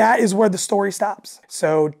that is where the story stops.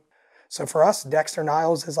 So for us, Dexter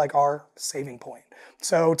Niles is like our saving point.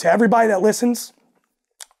 So to everybody that listens,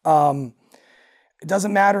 it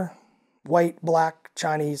doesn't matter, white, black,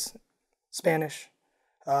 Chinese, Spanish,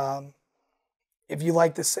 if you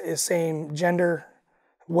like the same gender,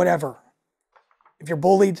 whatever. If you're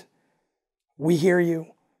bullied, we hear you.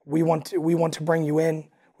 We want to bring you in.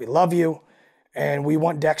 We love you, and we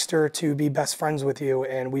want Dexter to be best friends with you.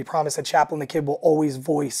 And we promise that Chaplin the Kid will always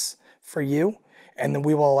voice for you, and then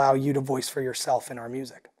we will allow you to voice for yourself in our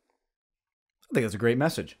music. I think that's a great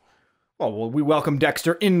message. Well, we welcome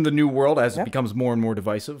Dexter in the new world as it becomes more and more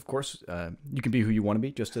divisive. Of course, you can be who you want to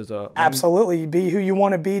be, just as a... Absolutely. Be who you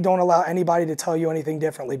want to be. Don't allow anybody to tell you anything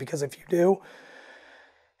differently, because if you do,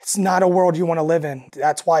 it's not a world you want to live in.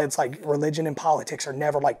 That's why it's like religion and politics are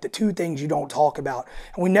never like the two things you don't talk about.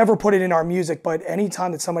 And we never put it in our music, but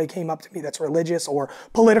anytime that somebody came up to me that's religious or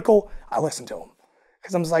political, I listen to them.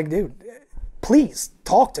 Because I'm just like, dude, please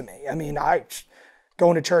talk to me. I mean,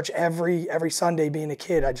 going to church every Sunday being a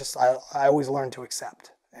kid, I always learned to accept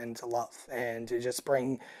and to love and to just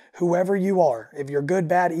bring whoever you are. If you're good,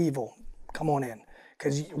 bad, evil, come on in.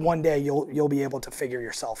 Because one day you'll be able to figure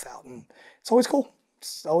yourself out. And it's always cool.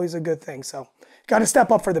 It's always a good thing. So you got to step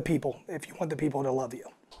up for the people if you want the people to love you.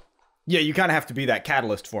 Yeah, you kind of have to be that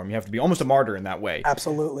catalyst for them. You have to be almost a martyr in that way.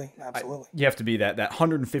 Absolutely. You have to be that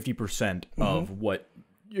 150% of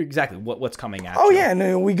what's coming at you. Oh yeah,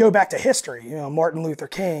 and we go back to history. Martin Luther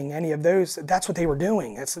King, any of those. That's what they were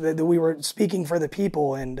doing. We were speaking for the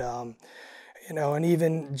people, and and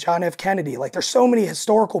even John F. Kennedy. Like, there's so many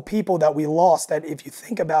historical people that we lost that if you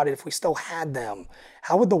think about it, if we still had them,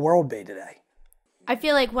 how would the world be today? I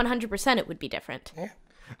feel like 100% it would be different. Yeah.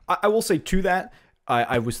 I will say to that,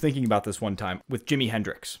 I was thinking about this one time with Jimi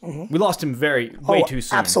Hendrix. We lost him way too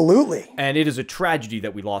soon. Absolutely. And it is a tragedy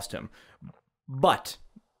that we lost him. But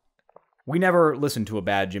we never listened to a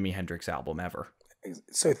bad Jimi Hendrix album ever.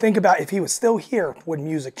 So think about if he was still here, would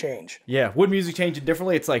music change? Yeah, would music change it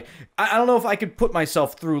differently? It's like, I don't know if I could put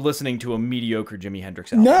myself through listening to a mediocre Jimi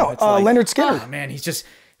Hendrix album. No, It's like, Leonard Skinner. Oh, man, he's just,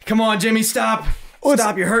 come on, Jimmy, stop.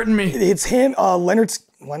 Stop, you're hurting me. It's him, Leonard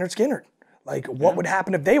Skinner. Like, what would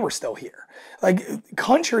happen if they were still here? Like,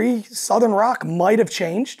 country, Southern rock might have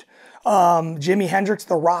changed. Jimi Hendrix,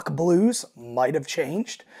 the rock blues might have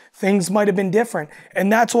changed. Things might have been different.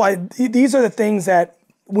 And that's why these are the things that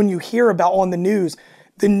when you hear about on the news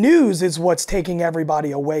is what's taking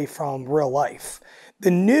everybody away from real life.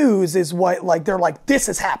 The news is what, like, they're like, this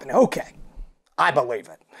is happening. Okay, I believe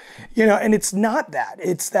it. You know, and it's not that.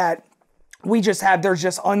 It's that there's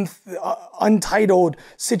just untitled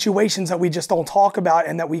situations that we just don't talk about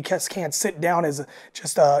and that we just can't sit down as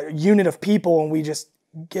just a unit of people and we just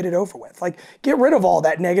get it over with. Like, get rid of all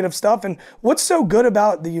that negative stuff. And what's so good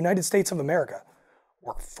about the United States of America?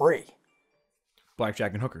 We're free.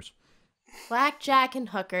 Blackjack and hookers. Blackjack and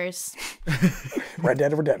hookers. Red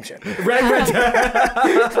Dead Redemption. Red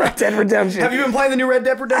Dead. Red Dead Redemption. Have you been playing the new Red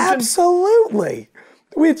Dead Redemption? Absolutely.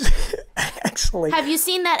 Actually. Have you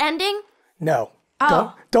seen that ending? No.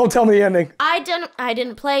 Oh. Don't tell me the ending. I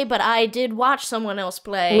didn't play, but I did watch someone else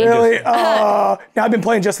play. Really? Now I've been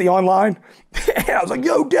playing just the online. And I was like,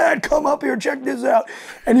 yo, Dad, come up here, check this out.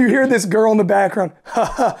 And you hear this girl in the background.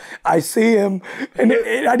 I see him. And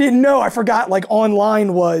I didn't know. I forgot, like,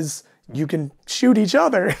 online was you can shoot each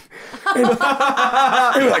other. And it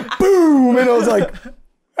was like, boom. And I was like,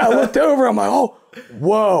 I looked over. I'm like, oh,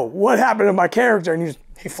 whoa, what happened to my character? And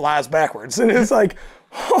he flies backwards. And it's like,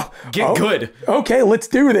 Get good. Okay, let's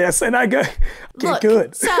do this. And I go, get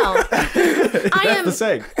good. So,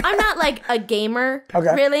 I'm not like a gamer,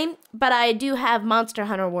 really, but I do have Monster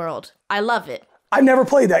Hunter World. I love it. I've never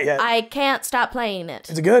played that yet. I can't stop playing it.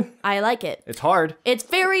 Is it good? I like it. It's hard. It's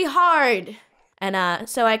very hard. And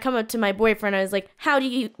so I come up to my boyfriend. I was like, how do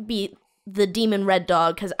you beat the Demon Red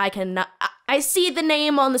Dog? Because I cannot. I see the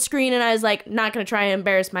name on the screen and I was like, not going to try and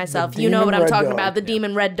embarrass myself. You know what I'm talking about, the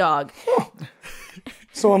Demon Red Dog.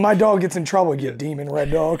 So when my dog gets in trouble, you Demon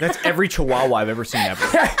Red Dog. That's every Chihuahua I've ever seen ever.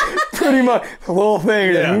 Pretty much. The little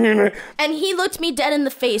thing. Yeah. And he looked me dead in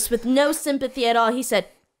the face with no sympathy at all. He said,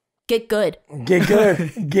 get good. Get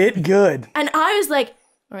good. Get good. And I was like,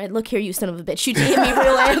 all right, look here, you son of a bitch. You gave me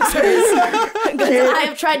real answers. Because I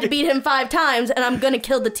have tried to beat him 5 times, and I'm going to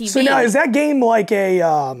kill the TV. So now, is that game like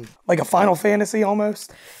a Final Fantasy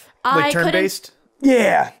almost? Like turn-based?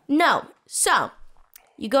 Yeah. No. So,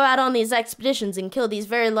 you go out on these expeditions and kill these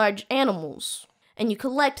very large animals, and you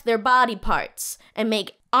collect their body parts and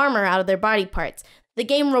make armor out of their body parts. The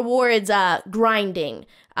game rewards grinding,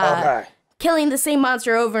 killing the same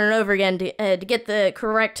monster over and over again to get the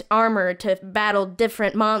correct armor to battle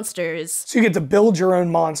different monsters. So you get to build your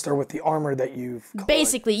own monster with the armor that you've collected.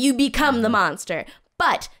 Basically, you become the monster.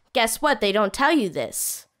 But guess what? They don't tell you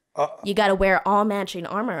this. You gotta wear all matching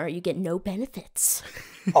armor or you get no benefits.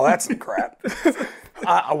 Oh, that's some crap.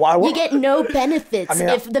 You get no benefits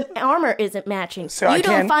if the armor isn't matching. So you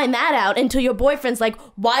don't find that out until your boyfriend's like,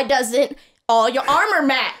 why doesn't all your armor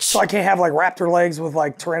match? So I can't have like raptor legs with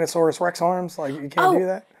like Tyrannosaurus Rex arms? Like you can't do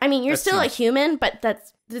that? I mean, you're still a human, but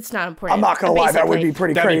it's not important. I'm not going to lie, that would be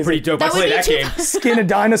pretty crazy. That'd be pretty dope. I play that game. Skin a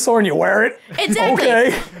dinosaur and you wear it? Exactly.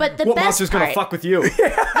 Okay. But the what best monster's going to fuck with you?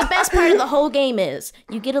 The best part of the whole game is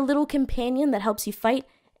you get a little companion that helps you fight,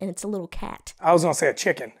 and it's a little cat. I was going to say a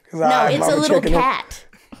chicken. No, it's a little cat.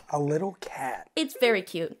 A little cat. It's very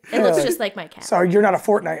cute. It looks just like my cat. So you're not a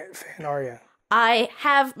Fortnite fan, are you? I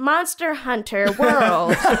have Monster Hunter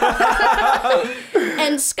World and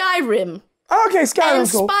Skyrim. Okay,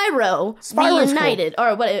 Skyrim's cool. And Spyro reunited, cool.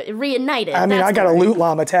 Or what? Reunited. I mean, I got a loot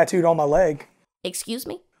llama tattooed on my leg. Excuse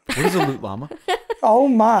me? What is a loot llama? Oh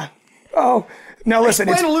my! Oh, now listen.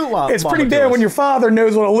 Explain a loot llama. It's pretty bad when your father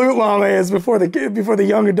knows what a loot llama is before the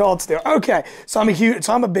young adults do. Okay, so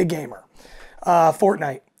I'm a big gamer.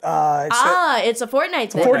 Fortnite. It's a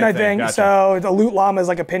Fortnite thing. Fortnite thing. Gotcha. So the loot llama is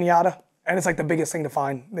like a pinata, and it's like the biggest thing to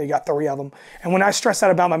find. They got 3 of them. And when I stress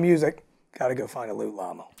out about my music, gotta go find a loot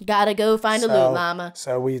llama. Gotta go find a loot llama.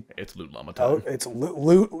 So it's loot llama time. It's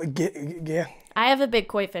loot. Yeah. I have a big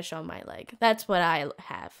koi fish on my leg. That's what I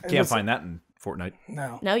have. Can't find that in Fortnite.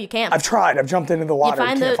 No, you can't. I've tried. I've jumped into the water.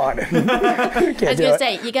 Can't find it. I was gonna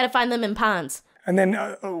say you gotta find them in ponds. And then,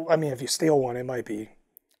 I mean, if you steal one, it might be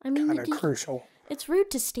kind of crucial. It's rude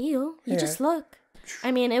to steal. You just look.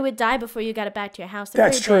 I mean, it would die before you got it back to your house.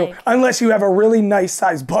 That's true. Unless you have a really nice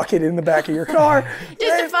sized bucket in the back of your car.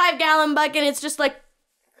 Just a 5-gallon bucket. It's just like,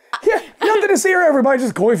 Yeah, nothing to see here, everybody.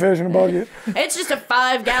 Just koi fish in a bucket. it's just a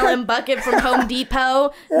 5-gallon bucket from Home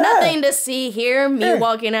Depot. Nothing to see here. Me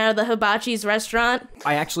walking out of the Hibachi's restaurant.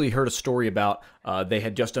 I actually heard a story about they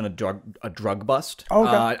had just done a drug bust.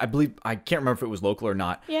 Okay. I believe, I can't remember if it was local or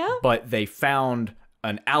not. Yeah? But they found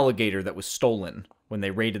an alligator that was stolen when they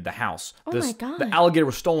raided the house. Oh my God. The alligator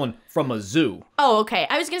was stolen from a zoo. Oh, okay.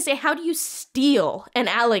 I was going to say, how do you steal an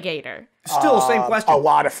alligator? Still the same question. A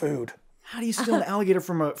lot of food. How do you steal an alligator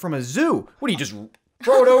from a zoo? What do you just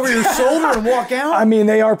throw it over your shoulder and walk out? I mean,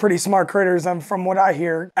 they are pretty smart critters. From what I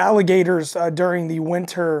hear, alligators during the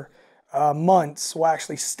winter months will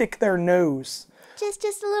actually stick their nose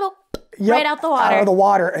Just a little right out the water. out of the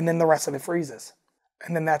water, and then the rest of it freezes.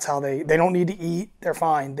 And then that's how they don't need to eat. They're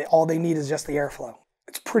fine. All they need is just the airflow.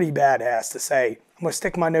 It's pretty badass to say, I'm going to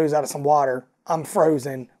stick my nose out of some water. I'm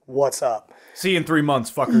frozen. What's up? See you in 3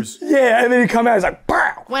 months, fuckers. Yeah, and then you come out, it's like,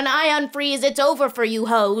 pow! When I unfreeze, it's over for you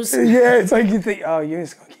hoes. Yeah, it's like you think, oh, you're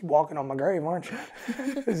just gonna keep walking on my grave, aren't you?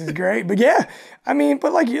 This is great. But yeah, I mean,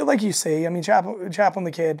 but like you see, I mean, Chaplin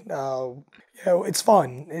the Kid, it's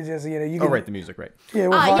fun. It's just, you can... Oh, right, the music, right. Yeah,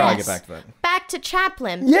 we're fun. I'll Yes. get back to that. Back to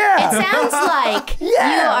Chaplin. Yeah. It sounds like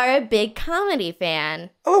Yeah. you are a big comedy fan.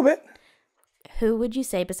 A little bit. Who would you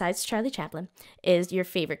say, besides Charlie Chaplin, is your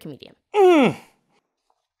favorite comedian? Man,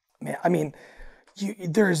 I mean,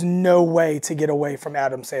 there is no way to get away from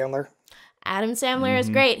Adam Sandler. Adam Sandler is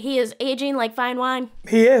great. He is aging like fine wine.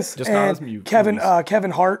 He is. Just and not his movies.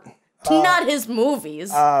 Kevin Hart. Not his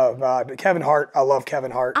movies. Oh, God. Kevin Hart. I love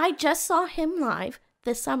Kevin Hart. I just saw him live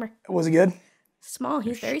this summer. Was he good? Small.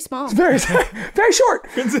 He's very small. Very, very short.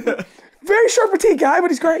 Very short, petite guy, but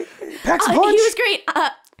he's great. Packs a He punch. was great.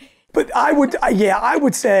 But I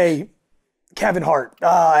would say Kevin Hart.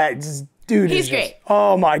 Dude, He's is just- great.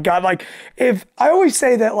 Oh my God! Like, if I always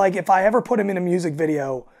say that, like, if I ever put him in a music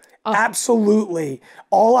video, absolutely,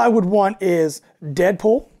 all I would want is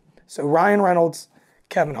Deadpool. So Ryan Reynolds,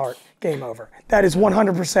 Kevin Hart, game over. That is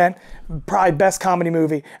 100% probably best comedy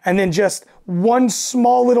movie, and then just one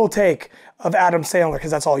small little take of Adam Sandler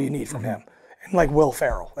because that's all you need from him, and like Will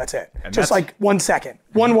Ferrell. That's it. Just like 1 second,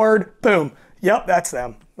 one word, boom. Yep, that's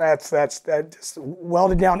them. That just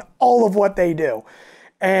welded down all of what they do.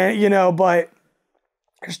 And, but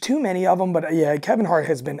there's too many of them. But yeah, Kevin Hart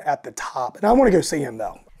has been at the top. And I want to go see him,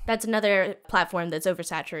 though. That's another platform that's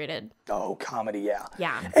oversaturated. Oh, comedy, yeah.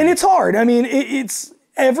 Yeah. And it's hard. I mean, it's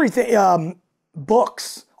everything.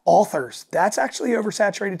 Books, authors, that's actually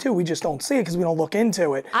oversaturated, too. We just don't see it because we don't look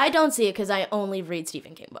into it. I don't see it because I only read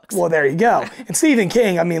Stephen King books. Well, there you go. And Stephen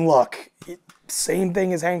King, I mean, look, same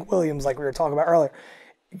thing as Hank Williams, like we were talking about earlier.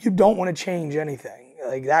 You don't want to change anything.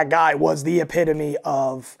 Like, that guy was the epitome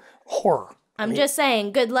of horror. I'm just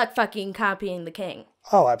saying, good luck fucking copying the king.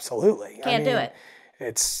 Oh, absolutely. Can't do it.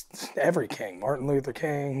 It's every king. Martin Luther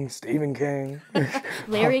King, Stephen King,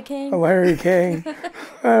 Larry King? Larry King.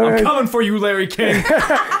 I'm coming for you, Larry King.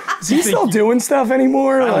 Is he still doing stuff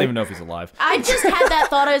anymore? I don't even know if he's alive. I just had that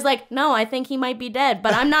thought. I was like, no, I think he might be dead,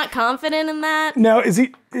 but I'm not confident in that. No, is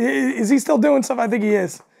he still doing stuff? I think he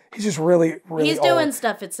is. He's just really He's old. doing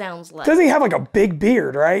stuff, it sounds like. Doesn't he have like a big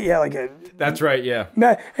beard, right? Yeah, like a... That's right, yeah.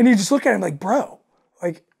 And you just look at him like, bro,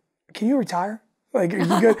 like, can you retire? Like, are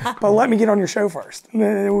you good? But let me get on your show first. And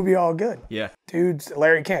then it will be all good. Yeah. Dude's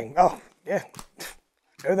Larry King. Oh, yeah.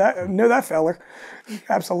 Know that feller.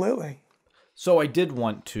 Absolutely. So I did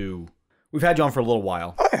want to... We've had you on for a little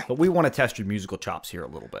while, but we want to test your musical chops here a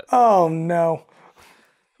little bit. Oh, no.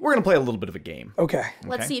 We're going to play a little bit of a game. Okay.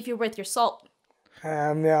 Let's see if you're worth your salt.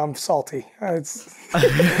 Yeah, I'm salty. It's...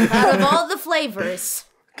 Out of all the flavors.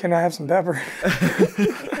 Can I have some pepper?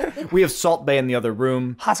 We have Salt Bay in the other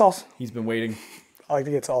room. Hot sauce. He's been waiting. I like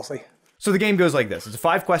to get saucy. So the game goes like this. It's a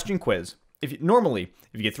 5-question quiz. Normally,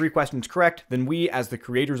 if you get 3 questions correct, then we, as the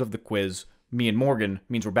creators of the quiz, me and Morgan,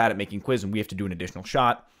 means we're bad at making quiz and we have to do an additional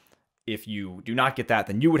shot. If you do not get that,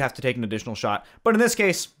 then you would have to take an additional shot. But in this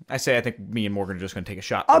case, I think me and Morgan are just going to take a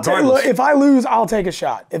shot. Look, if I lose, I'll take a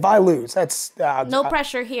shot. If I lose, that's... No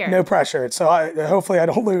pressure here. No pressure. So hopefully I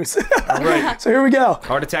don't lose. All right. So here we go.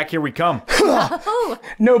 Heart attack, here we come.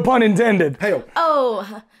 No pun intended. Hey.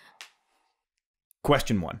 Oh.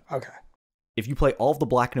 Question 1. Okay. If you play all of the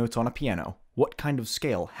black notes on a piano, what kind of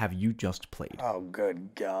scale have you just played? Oh,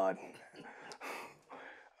 good God.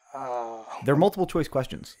 They're multiple choice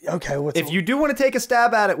questions. Okay. If you do want to take a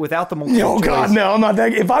stab at it without the multiple Oh, choice. God, no. I'm not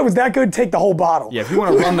that... If I was that good, take the whole bottle. Yeah, if you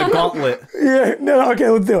want to run the gauntlet. Yeah. No, okay,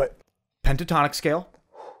 let's do it. Pentatonic scale,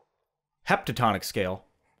 heptatonic scale,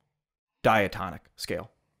 diatonic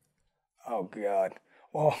scale. Oh, God.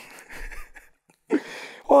 Well,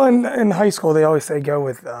 well, in high school, they always say go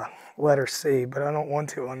with letter C, but I don't want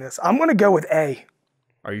to on this. I'm going to go with A.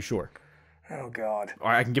 Are you sure? Oh, God. All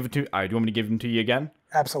right, I can give it to. All right, do you want me to give them to you again?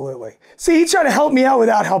 Absolutely. See, he's trying to help me out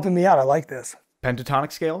without helping me out. I like this.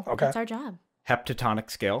 Pentatonic scale, Okay. That's our job. heptatonic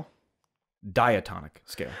scale, diatonic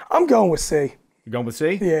scale. I'm going with C. You're going with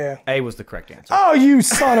C? Yeah. A was the correct answer. Oh, you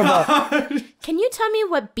son of a... Can you tell me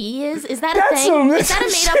what B is? Is that a That's thing? a- Is that a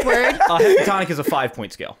made-up word? Heptatonic is a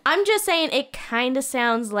 5-point scale. I'm just saying it kind of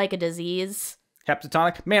sounds like a disease.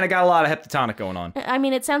 Heptatonic? Man, I got a lot of heptatonic going on. I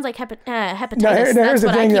mean, it sounds like hepatitis. No, That's here's the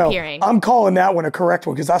what I thing, keep though. hearing. I'm calling that one a correct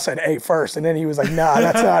one because I said A first, and then he was like, nah,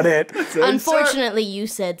 that's not it. Unfortunately, you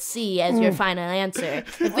said C as your final answer.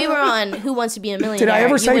 If we were on Who Wants to Be a Millionaire, Did I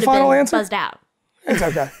ever you say would have final been answer? buzzed out. It's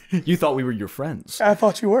okay. You thought we were your friends. I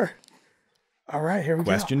thought you were. All right, here we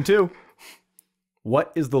Question 2.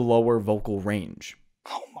 What is the lower vocal range?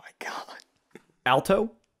 go. Oh, my God.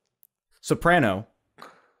 Alto, soprano,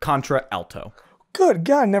 contra alto. Good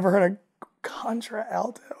God, never heard of contra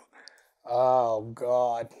alto. Oh,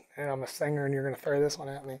 God. And I'm a singer, and you're going to throw this one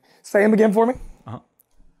at me. Say him again for me.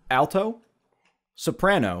 Alto,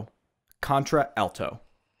 soprano, contra alto.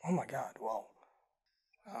 Oh, my God. Whoa.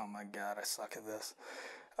 Oh, my God, I suck at this.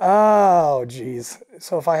 Oh, geez.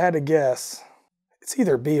 So if I had to guess, it's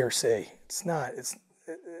either B or C. It's not.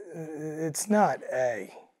 It's not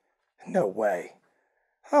A. No way.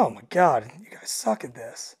 Oh, my God. You guys suck at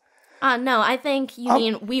this. No, I think you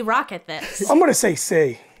mean we rock at this. I'm going to say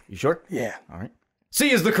C. You sure? Yeah. All right.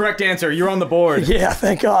 C is the correct answer. You're on the board. Yeah,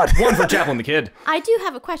 thank God. One for Chaplin the Kid. I do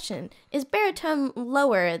have a question. Is baritone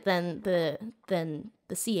lower than the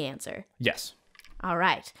C answer? Yes. All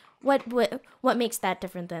right. What makes that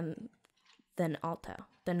different than alto,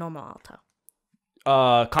 than normal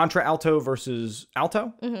alto? Contra alto versus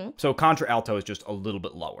alto. Mm-hmm. So contra alto is just a little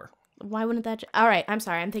bit lower. Why wouldn't that? All right. I'm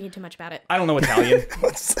sorry. I'm thinking too much about it. I don't know Italian.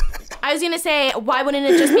 I was gonna say why wouldn't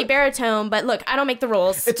it just be baritone? But look, I don't make the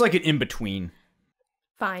rules. It's like an in-between,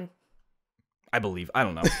 Fine. I believe. I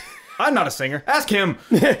don't know. I'm not a singer. Ask him.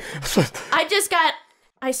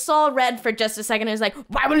 I saw red for just a second. I was like,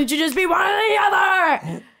 why wouldn't you just be one or the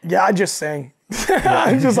other? Yeah, I just sing.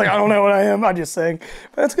 I'm just like, I don't know what I am. I just sing.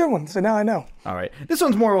 But that's a good one. So now I know. All right. This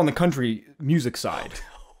one's more on the country music side.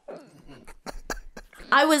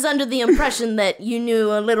 I was under the impression that you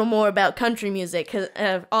knew a little more about country music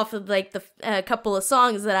off of like the couple of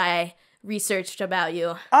songs that I researched about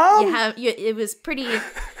you. It was pretty.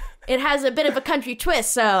 It has a bit of a country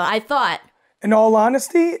twist, so I thought. In all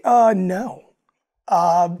honesty, no. You're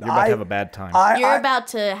about to have a bad time. You're about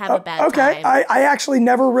to have a bad okay. time. I actually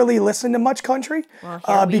never really listened to much country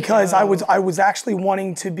because go. I was actually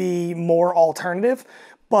wanting to be more alternative.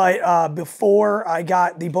 But before I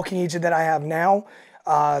got the booking agent that I have now,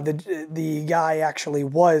 the guy actually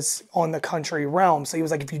was on the country realm. So he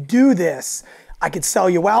was like, if you do this, I could sell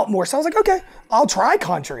you out more. So I was like, okay, I'll try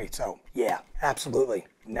country. So yeah, absolutely.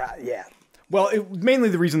 Yeah. Well, mainly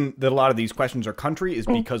the reason that a lot of these questions are country is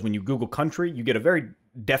because when you Google country, you get a very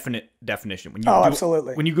definite definition. When you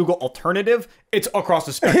absolutely. When you Google alternative, it's across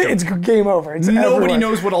the spectrum. It's game over. It's Nobody everywhere.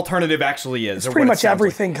 knows what alternative actually is. It's pretty much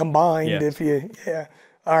everything combined. Yeah. Yeah.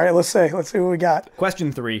 All right, let's see what we got.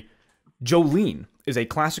 Question 3. Jolene is a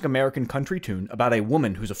classic American country tune about a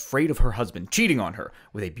woman who's afraid of her husband cheating on her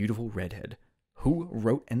with a beautiful redhead. Who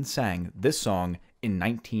wrote and sang this song in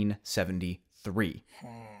 1973?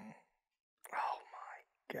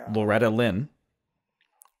 God. Loretta Lynn,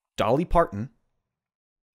 Dolly Parton,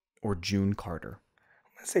 or June Carter?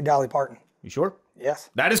 Let's say Dolly Parton. You sure? Yes.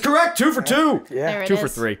 That is correct. 2 for 2. Yeah. There it 2 for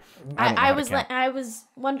is. 3. I was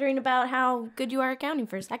wondering about how good you are at counting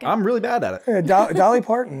for a second. I'm really bad at it. Yeah, Dolly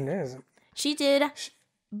Parton is. She did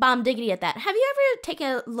bomb diggity at that. Have you ever taken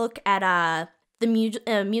a look at the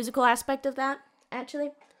musical aspect of that,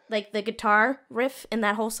 actually? Like the guitar riff in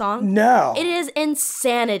that whole song? No. It is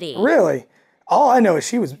insanity. Really? All I know is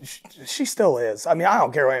she still is. I mean, I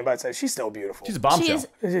don't care what anybody says. She's still beautiful. She's a bombshell.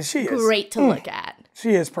 She is great to look at.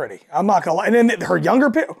 She is pretty. I'm not gonna lie. And then her younger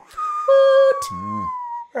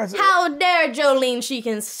How dare Jolene, she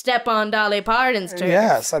can step on Dolly Parton's turf.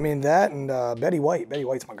 Yes, I mean that and Betty White. Betty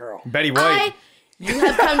White's my girl. Betty White. You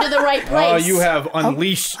have come to the right place. Oh, you have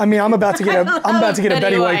unleashed. I mean, I'm about to get a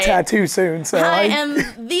Betty White tattoo soon. So I am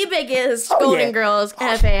the biggest Golden Girls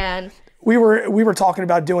fan. We were talking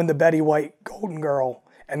about doing the Betty White Golden Girl,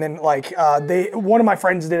 and then like one of my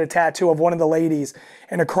friends did a tattoo of one of the ladies,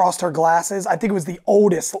 and across her glasses, I think it was the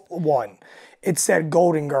oldest one, it said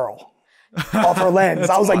Golden Girl off her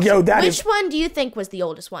lens. I was like, yo, that is Which one do you think was the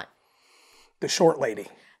oldest one? the short lady.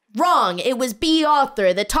 Wrong. It was B.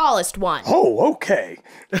 Arthur, the tallest one. Oh, okay.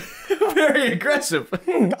 Very aggressive.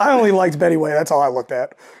 I only liked Betty White. That's all I looked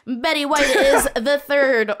at. Betty White is the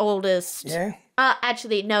third oldest. Yeah.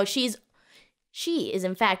 Actually, no, she is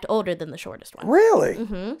in fact older than the shortest one. Really?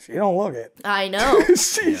 She don't look it. I know.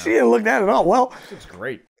 She didn't look that at all. Well, It's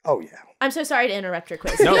great. oh yeah. I'm so sorry to interrupt your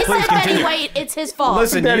quiz. No, he please said Betty continue. White, it's his fault.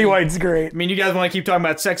 Listen, Betty White's great. I mean, you guys want to keep talking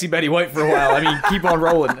about sexy Betty White for a while. I mean, keep on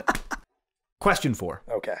rolling. Question 4.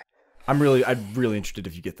 Okay. I'm really interested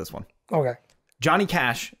if you get this one. Okay. Johnny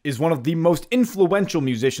Cash is one of the most influential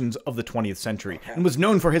musicians of the 20th century and was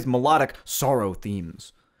known for his melodic sorrow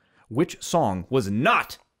themes. Which song was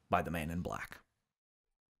not by the Man in Black?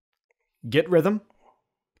 Get Rhythm,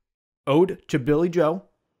 Ode to Billy Joe,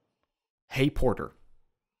 Hey Porter.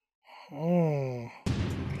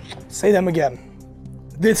 Say them again.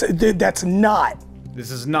 That's not.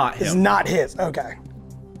 This is not It's him. not his. Okay.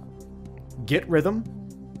 Get Rhythm,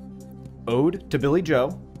 Ode to Billy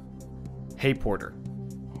Joe, Hey Porter.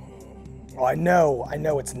 Oh, I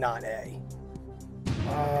know it's not A.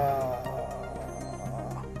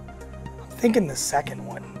 I'm thinking the second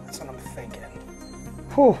one. That's what I'm thinking.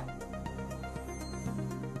 Whew.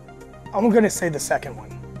 I'm gonna say the second one.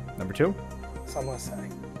 Number 2. So I'm gonna say.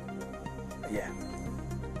 Yeah.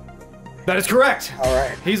 That is correct. All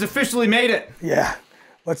right. He's officially made it. Yeah.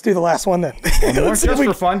 Let's do the last one then. One more, Let's see if just we-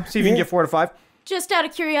 for fun. See if you can get 4 to 5. Just out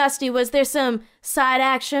of curiosity, was there some side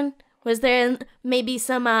action? Was there maybe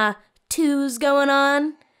some twos going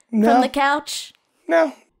on No. from the couch?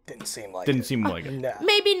 No. Didn't seem like Didn't it. seem like it. No.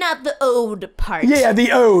 Maybe not the ode part. Yeah,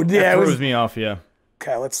 the ode. Yeah. That It was, throws me off, yeah.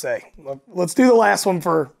 okay, let's see. Let's do the last one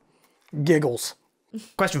for giggles.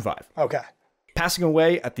 Question 5. Okay. Passing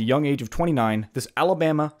away at the young age of 29, this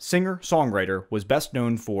Alabama singer-songwriter was best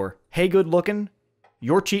known for Hey Good Lookin',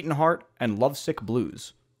 Your Cheatin' Heart, and Lovesick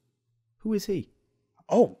Blues. Who is he?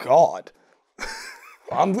 Oh God.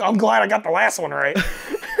 I'm glad I got the last one right.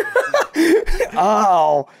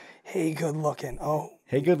 Oh, hey, good looking. Oh,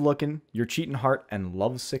 Hey Good Lookin', Your Cheatin' Heart, and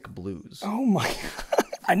Lovesick Blues. oh my God.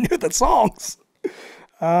 I knew the songs.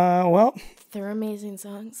 Well, They're amazing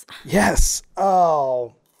songs. yes.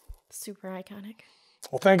 Oh, Super iconic.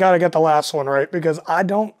 well, thank God I got the last one right because I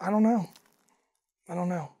don't know. I don't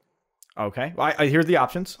know. Okay, I hear the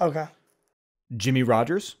options. Okay. Jimmy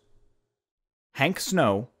Rogers, Hank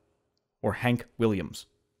Snow, or Hank Williams.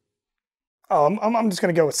 Oh, I'm just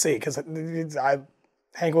gonna go with C because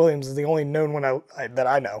Hank Williams is the only known one that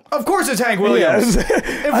I know. Of course it's Hank Williams.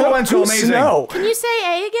 Influential, Who's amazing. Snow? Can you say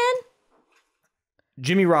A again?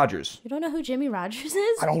 Jimmy Rogers. You don't know who Jimmy Rogers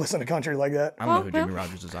is? I don't listen to country like that. I don't know who well. Jimmy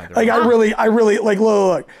Rogers is either. Like I really like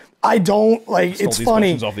look. I don't like. Stole It's these funny.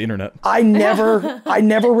 questions off the internet. I never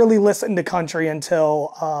really listened to country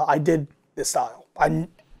until I did this style.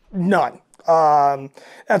 None.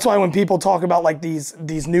 That's why when people talk about like these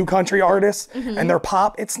new country artists and their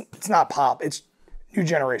pop, it's not pop. It's new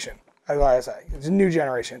generation. That's what I say. It's a new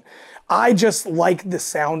generation. I just like the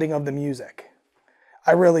sounding of the music.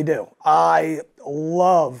 I really do. I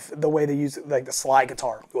love the way they use it. Like the slide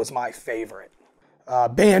guitar was my favorite.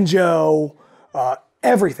 Banjo,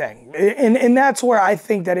 everything. And that's where I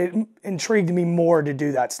think that it intrigued me more to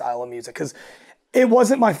do that style of music because it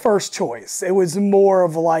wasn't my first choice. It was more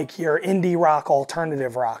of like your indie rock,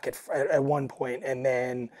 alternative rock at one point. And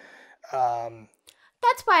then...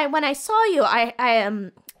 That's why when I saw you,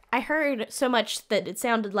 I heard so much that it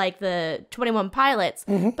sounded like the 21 Pilots.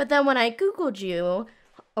 But then when I Googled you,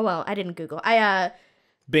 oh well, I didn't Google. I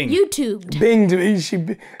Bing. YouTubed. Bing,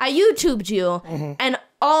 I YouTubed you, and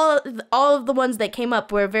all of the ones that came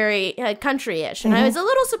up were very country-ish, and I was a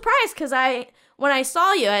little surprised because when I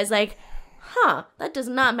saw you, I was like, huh, that does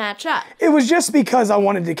not match up. It was just because I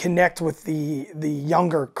wanted to connect with the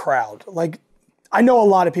younger crowd. Like, I know a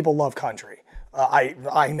lot of people love country.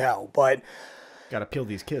 I know, but Gotta appeal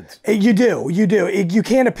these kids. you do. You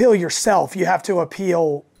can't appeal yourself. You have to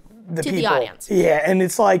appeal the people. The audience. Yeah, and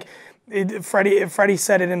it's like Freddie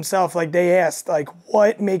said it himself. Like they asked, like,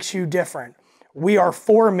 what makes you different? We are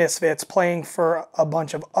 4 misfits playing for a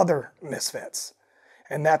bunch of other misfits,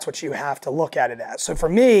 and that's what you have to look at it as. So for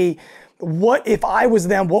me, what if I was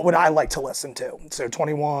them? What would I like to listen to? So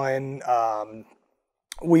 21.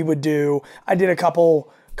 We would do. I did a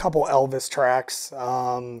couple Elvis tracks.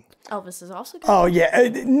 Elvis is also good. Oh yeah,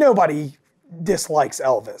 nobody dislikes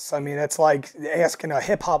Elvis. I mean, it's like asking a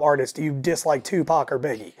hip hop artist, do you dislike Tupac or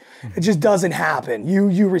Biggie? It just doesn't happen.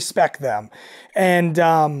 You respect them, and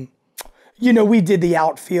we did the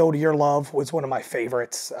Outfield. Your Love was one of my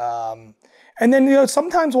favorites. And then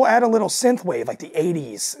sometimes we'll add a little synth wave, like the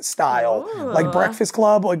 '80s style, like Breakfast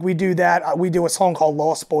Club. Like we do that. We do a song called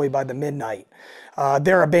Lost Boy by the Midnight.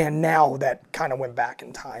 they're a band now that kind of went back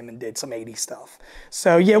in time and did some 80s stuff.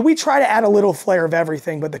 So yeah, we try to add a little flair of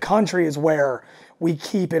everything, but the country is where we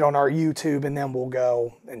keep it on our YouTube, and then we'll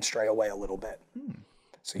go and stray away a little bit.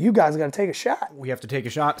 So you guys got to take a shot. We have to take a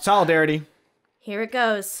shot. Solidarity. Here it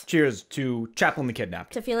goes. Cheers to Chaplin the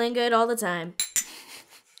Kidnapped. To feeling good all the time.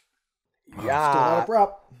 Still not a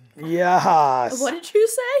prop. Yes. What did you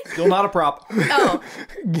say? Still not a prop. Oh.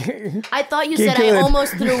 I thought you said good. I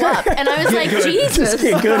almost threw up. And I was like, Jesus. Just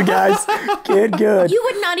get good, guys. Get good. You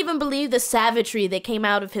would not even believe the savagery that came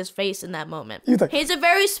out of his face in that moment. Like, He's a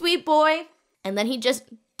very sweet boy. And then he just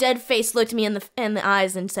dead face looked me in the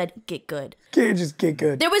eyes and said, get good. just get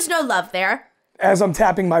good. There was no love there. As I'm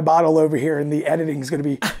tapping my bottle over here, and the editing is going to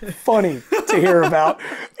be funny to hear about.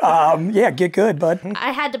 Yeah, get good, bud.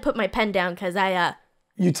 I had to put my pen down because I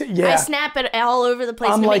Yeah. snap it all over the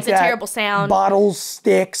place I'm and it like makes a that. terrible sound. Bottles,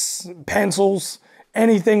 sticks, pencils,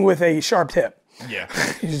 anything with a sharp tip. Yeah.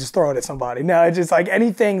 You just throw it at somebody. No, it's just like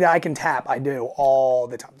anything that I can tap, I do all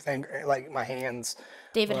the time. Like my hands.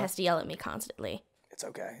 David has to yell at me constantly. It's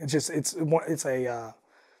okay. It's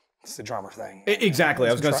a drummer thing. Exactly.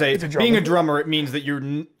 I was going to say, it's a drummer. being a drummer, it means that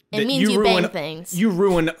It means you bang things. You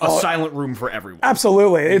ruin a silent room for everyone.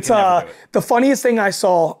 Absolutely. It's can never do it. the funniest thing I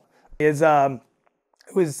saw is it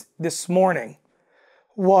was this morning,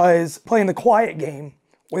 was playing the quiet game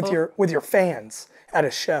with your fans at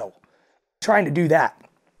a show, trying to do that.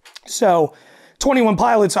 So 21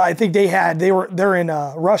 Pilots, I think they're in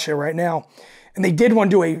Russia right now, and they did one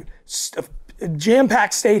to a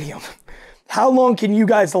jam-packed stadium. How long can you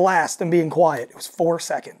guys last and being quiet? It was 4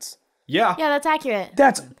 seconds. Yeah. Yeah, that's accurate.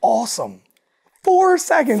 That's awesome. 4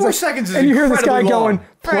 seconds. 4 seconds is and you hear this guy incredibly long. going,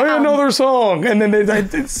 play another song. And then they're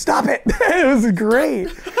like, stop it. It was great.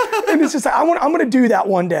 And it's just like, I'm going to do that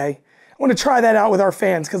one day. I want to try that out with our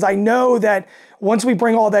fans, because I know that once we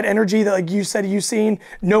bring all that energy that, like you said, you've seen,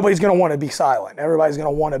 nobody's going to want to be silent. Everybody's going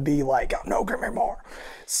to want to be like, oh, no, give me more.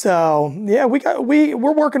 So yeah, we're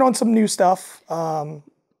working on some new stuff.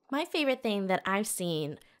 My favorite thing that I've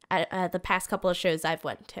seen at the past couple of shows I've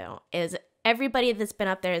went to is everybody that's been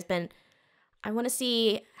up there has been, I want to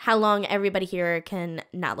see how long everybody here can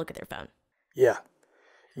not look at their phone. Yeah.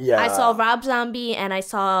 Yeah. I saw Rob Zombie and I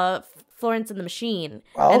saw Florence and the Machine,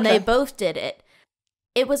 Oh, and they okay. both did it.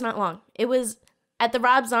 It was not long. It was at the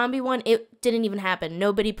Rob Zombie one. It didn't even happen.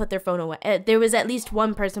 Nobody put their phone away. There was at least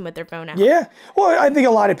one person with their phone out. Yeah. Well, I think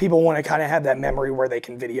a lot of people want to kind of have that memory where they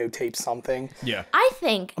can videotape something. Yeah. I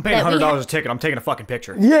think I'm paying that $100 a ticket. I'm taking a fucking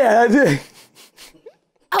picture. Yeah.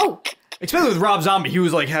 Oh, Especially with Rob Zombie, he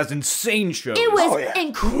was like, has insane shows. it was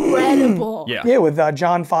incredible. Yeah. Yeah, with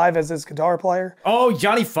John Five as his guitar player. Oh,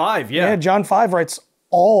 Johnny Five. Yeah. Yeah, John Five writes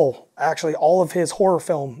all of his horror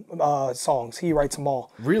film songs. He writes them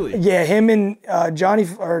all. Really? Yeah, him and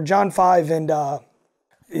John Five and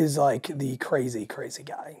is like the crazy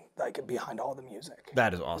guy like behind all the music.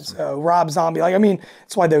 That is awesome. So Rob Zombie,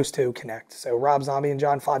 that's why those two connect. So Rob Zombie and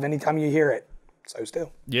John Five. Anytime you hear it, it's those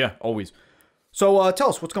two. Yeah, always. So tell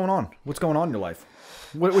us, what's going on? What's going on in your life?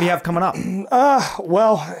 What do you have coming up?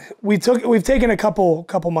 Well, we've taken a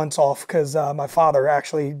couple months off because my father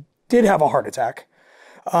actually did have a heart attack.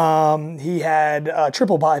 He had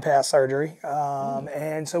triple bypass surgery,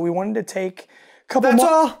 and so we wanted to take a couple That's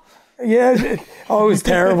months. all? Yeah. Oh, it was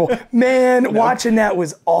terrible. Man, watching that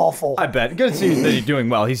was awful. I bet. Good to see that he's doing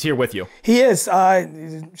well. He's here with you. He is.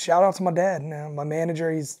 Shout out to my dad, my manager.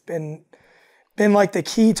 He's been like the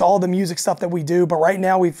key to all the music stuff that we do. But right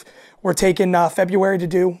now we're taking February to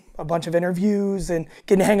do a bunch of interviews and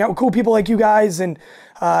getting to hang out with cool people like you guys. And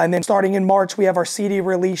then starting in March, we have our CD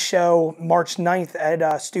release show March 9th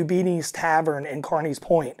at Stu Beanie's Tavern in Carney's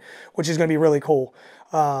Point, which is going to be really cool.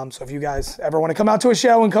 So if you guys ever want to come out to a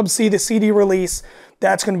show and come see the CD release,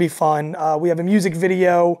 that's going to be fun. We have a music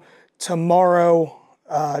video tomorrow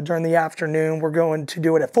during the afternoon. We're going to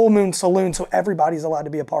do it at Full Moon Saloon, so everybody's allowed to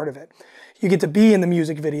be a part of it. You get to be in the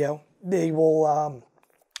music video. They will,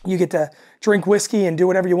 you get to drink whiskey and do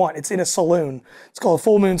whatever you want. It's in a saloon. It's called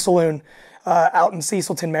Full Moon Saloon out in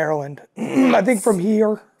Cecilton, Maryland. I think from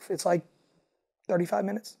here, it's like 35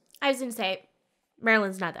 minutes. I was going to say,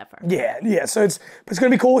 Maryland's not that far. Yeah. So it's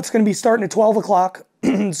going to be cool. It's going to be starting at 12 o'clock.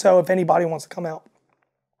 So if anybody wants to come out,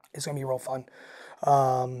 it's going to be real fun.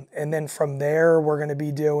 And then from there, we're going to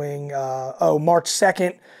be doing, March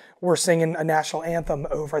 2nd, we're singing a national anthem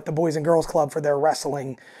over at the Boys and Girls Club for their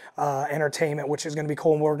wrestling entertainment, which is going to be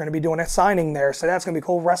cool. And we're going to be doing a signing there. So that's going to be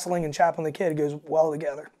cool. Wrestling and Chaplin the Kid goes well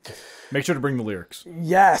together. Make sure to bring the lyrics.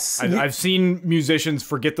 Yes. I've seen musicians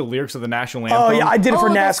forget the lyrics of the national anthem. Oh, yeah. I did it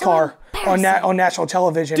for that's so NASCAR on embarrassing. national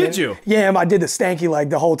television. Did you? Yeah, I did the stanky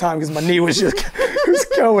leg the whole time because my knee was just it was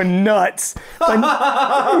going nuts.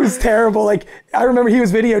 Like, it was terrible. Like, I remember he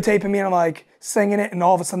was videotaping me, and I'm like singing it, and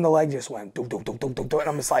all of a sudden the leg just went do do do do do do, and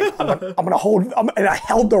I'm just like, I'm gonna hold, and I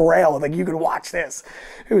held the rail. Like, you can watch this.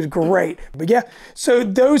 It was great. But yeah, so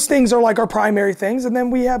those things are like our primary things, and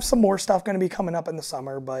then we have some more stuff going to be coming up in the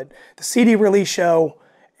summer. But the CD release show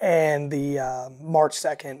and the March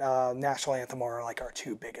 2nd National Anthem are like our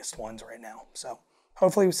two biggest ones right now. So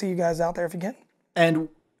hopefully we'll see you guys out there if you can. And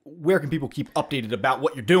where can people keep updated about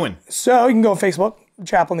what you're doing? So you can go on Facebook,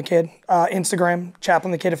 Chaplin the Kid, Instagram,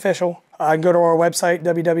 Chaplin the Kid Official. You can go to our website,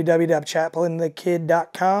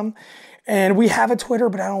 www.chaplinthekid.com. And we have a Twitter,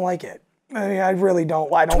 but I don't like it. I mean, I really don't.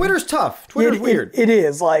 Twitter's tough. Twitter's weird. It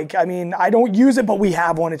is. Like, I mean, I don't use it, but we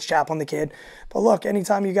have one. It's Chaplin the Kid. But look,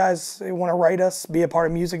 anytime you guys want to write us, be a part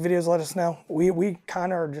of music videos, let us know. We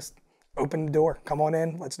kind of are just open the door. Come on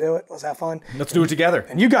in. Let's do it. Let's have fun. Let's do it together.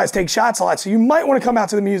 And you guys take shots a lot, so you might want to come out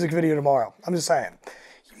to the music video tomorrow. I'm just saying.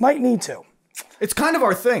 You might need to. It's kind of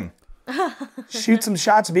our thing. Shoot some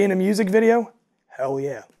shots, be in a music video. Hell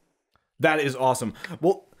yeah. That is awesome.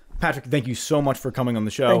 Well, Patrick, thank you so much for coming on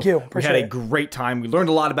the show. Thank you. We had a great time. We learned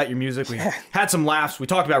a lot about your music. We had some laughs. We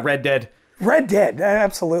talked about Red Dead. Red Dead,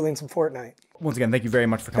 absolutely, and some Fortnite. Once again, thank you very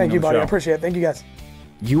much for coming on the show. Thank you, buddy. I appreciate it. Thank you, guys.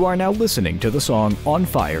 You are now listening to the song On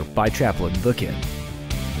Fire by Chaplin the Kid.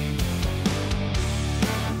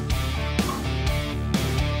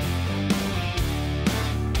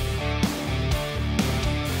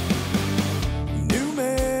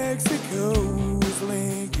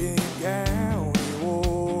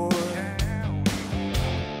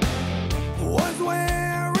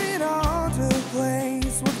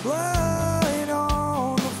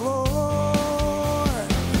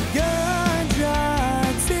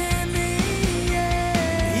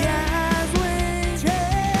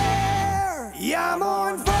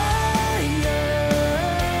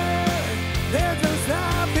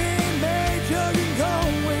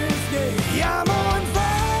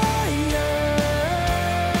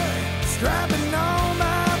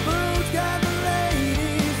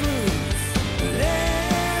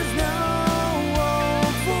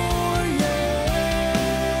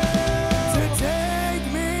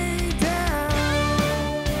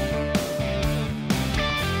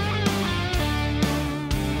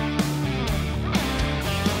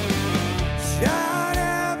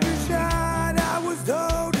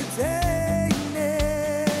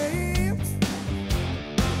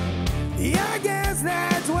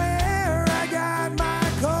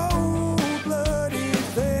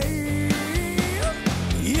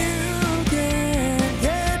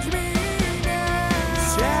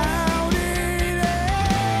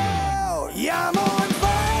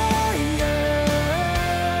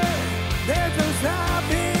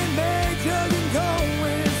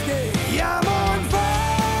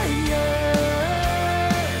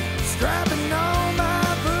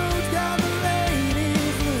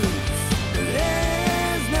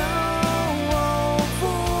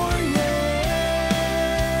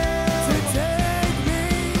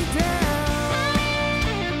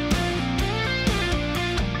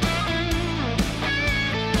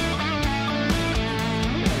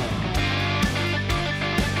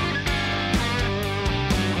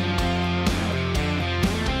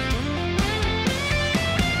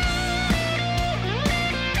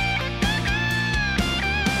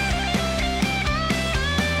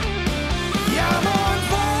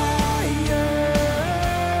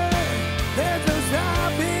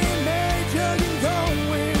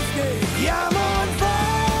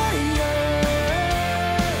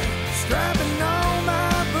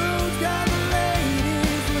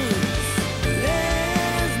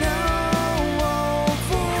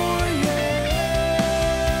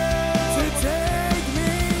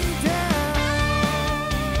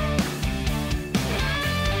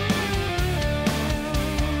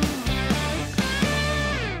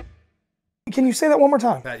 Can you say that one more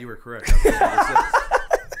time? Pat, you were correct.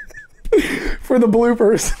 For the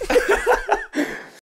bloopers.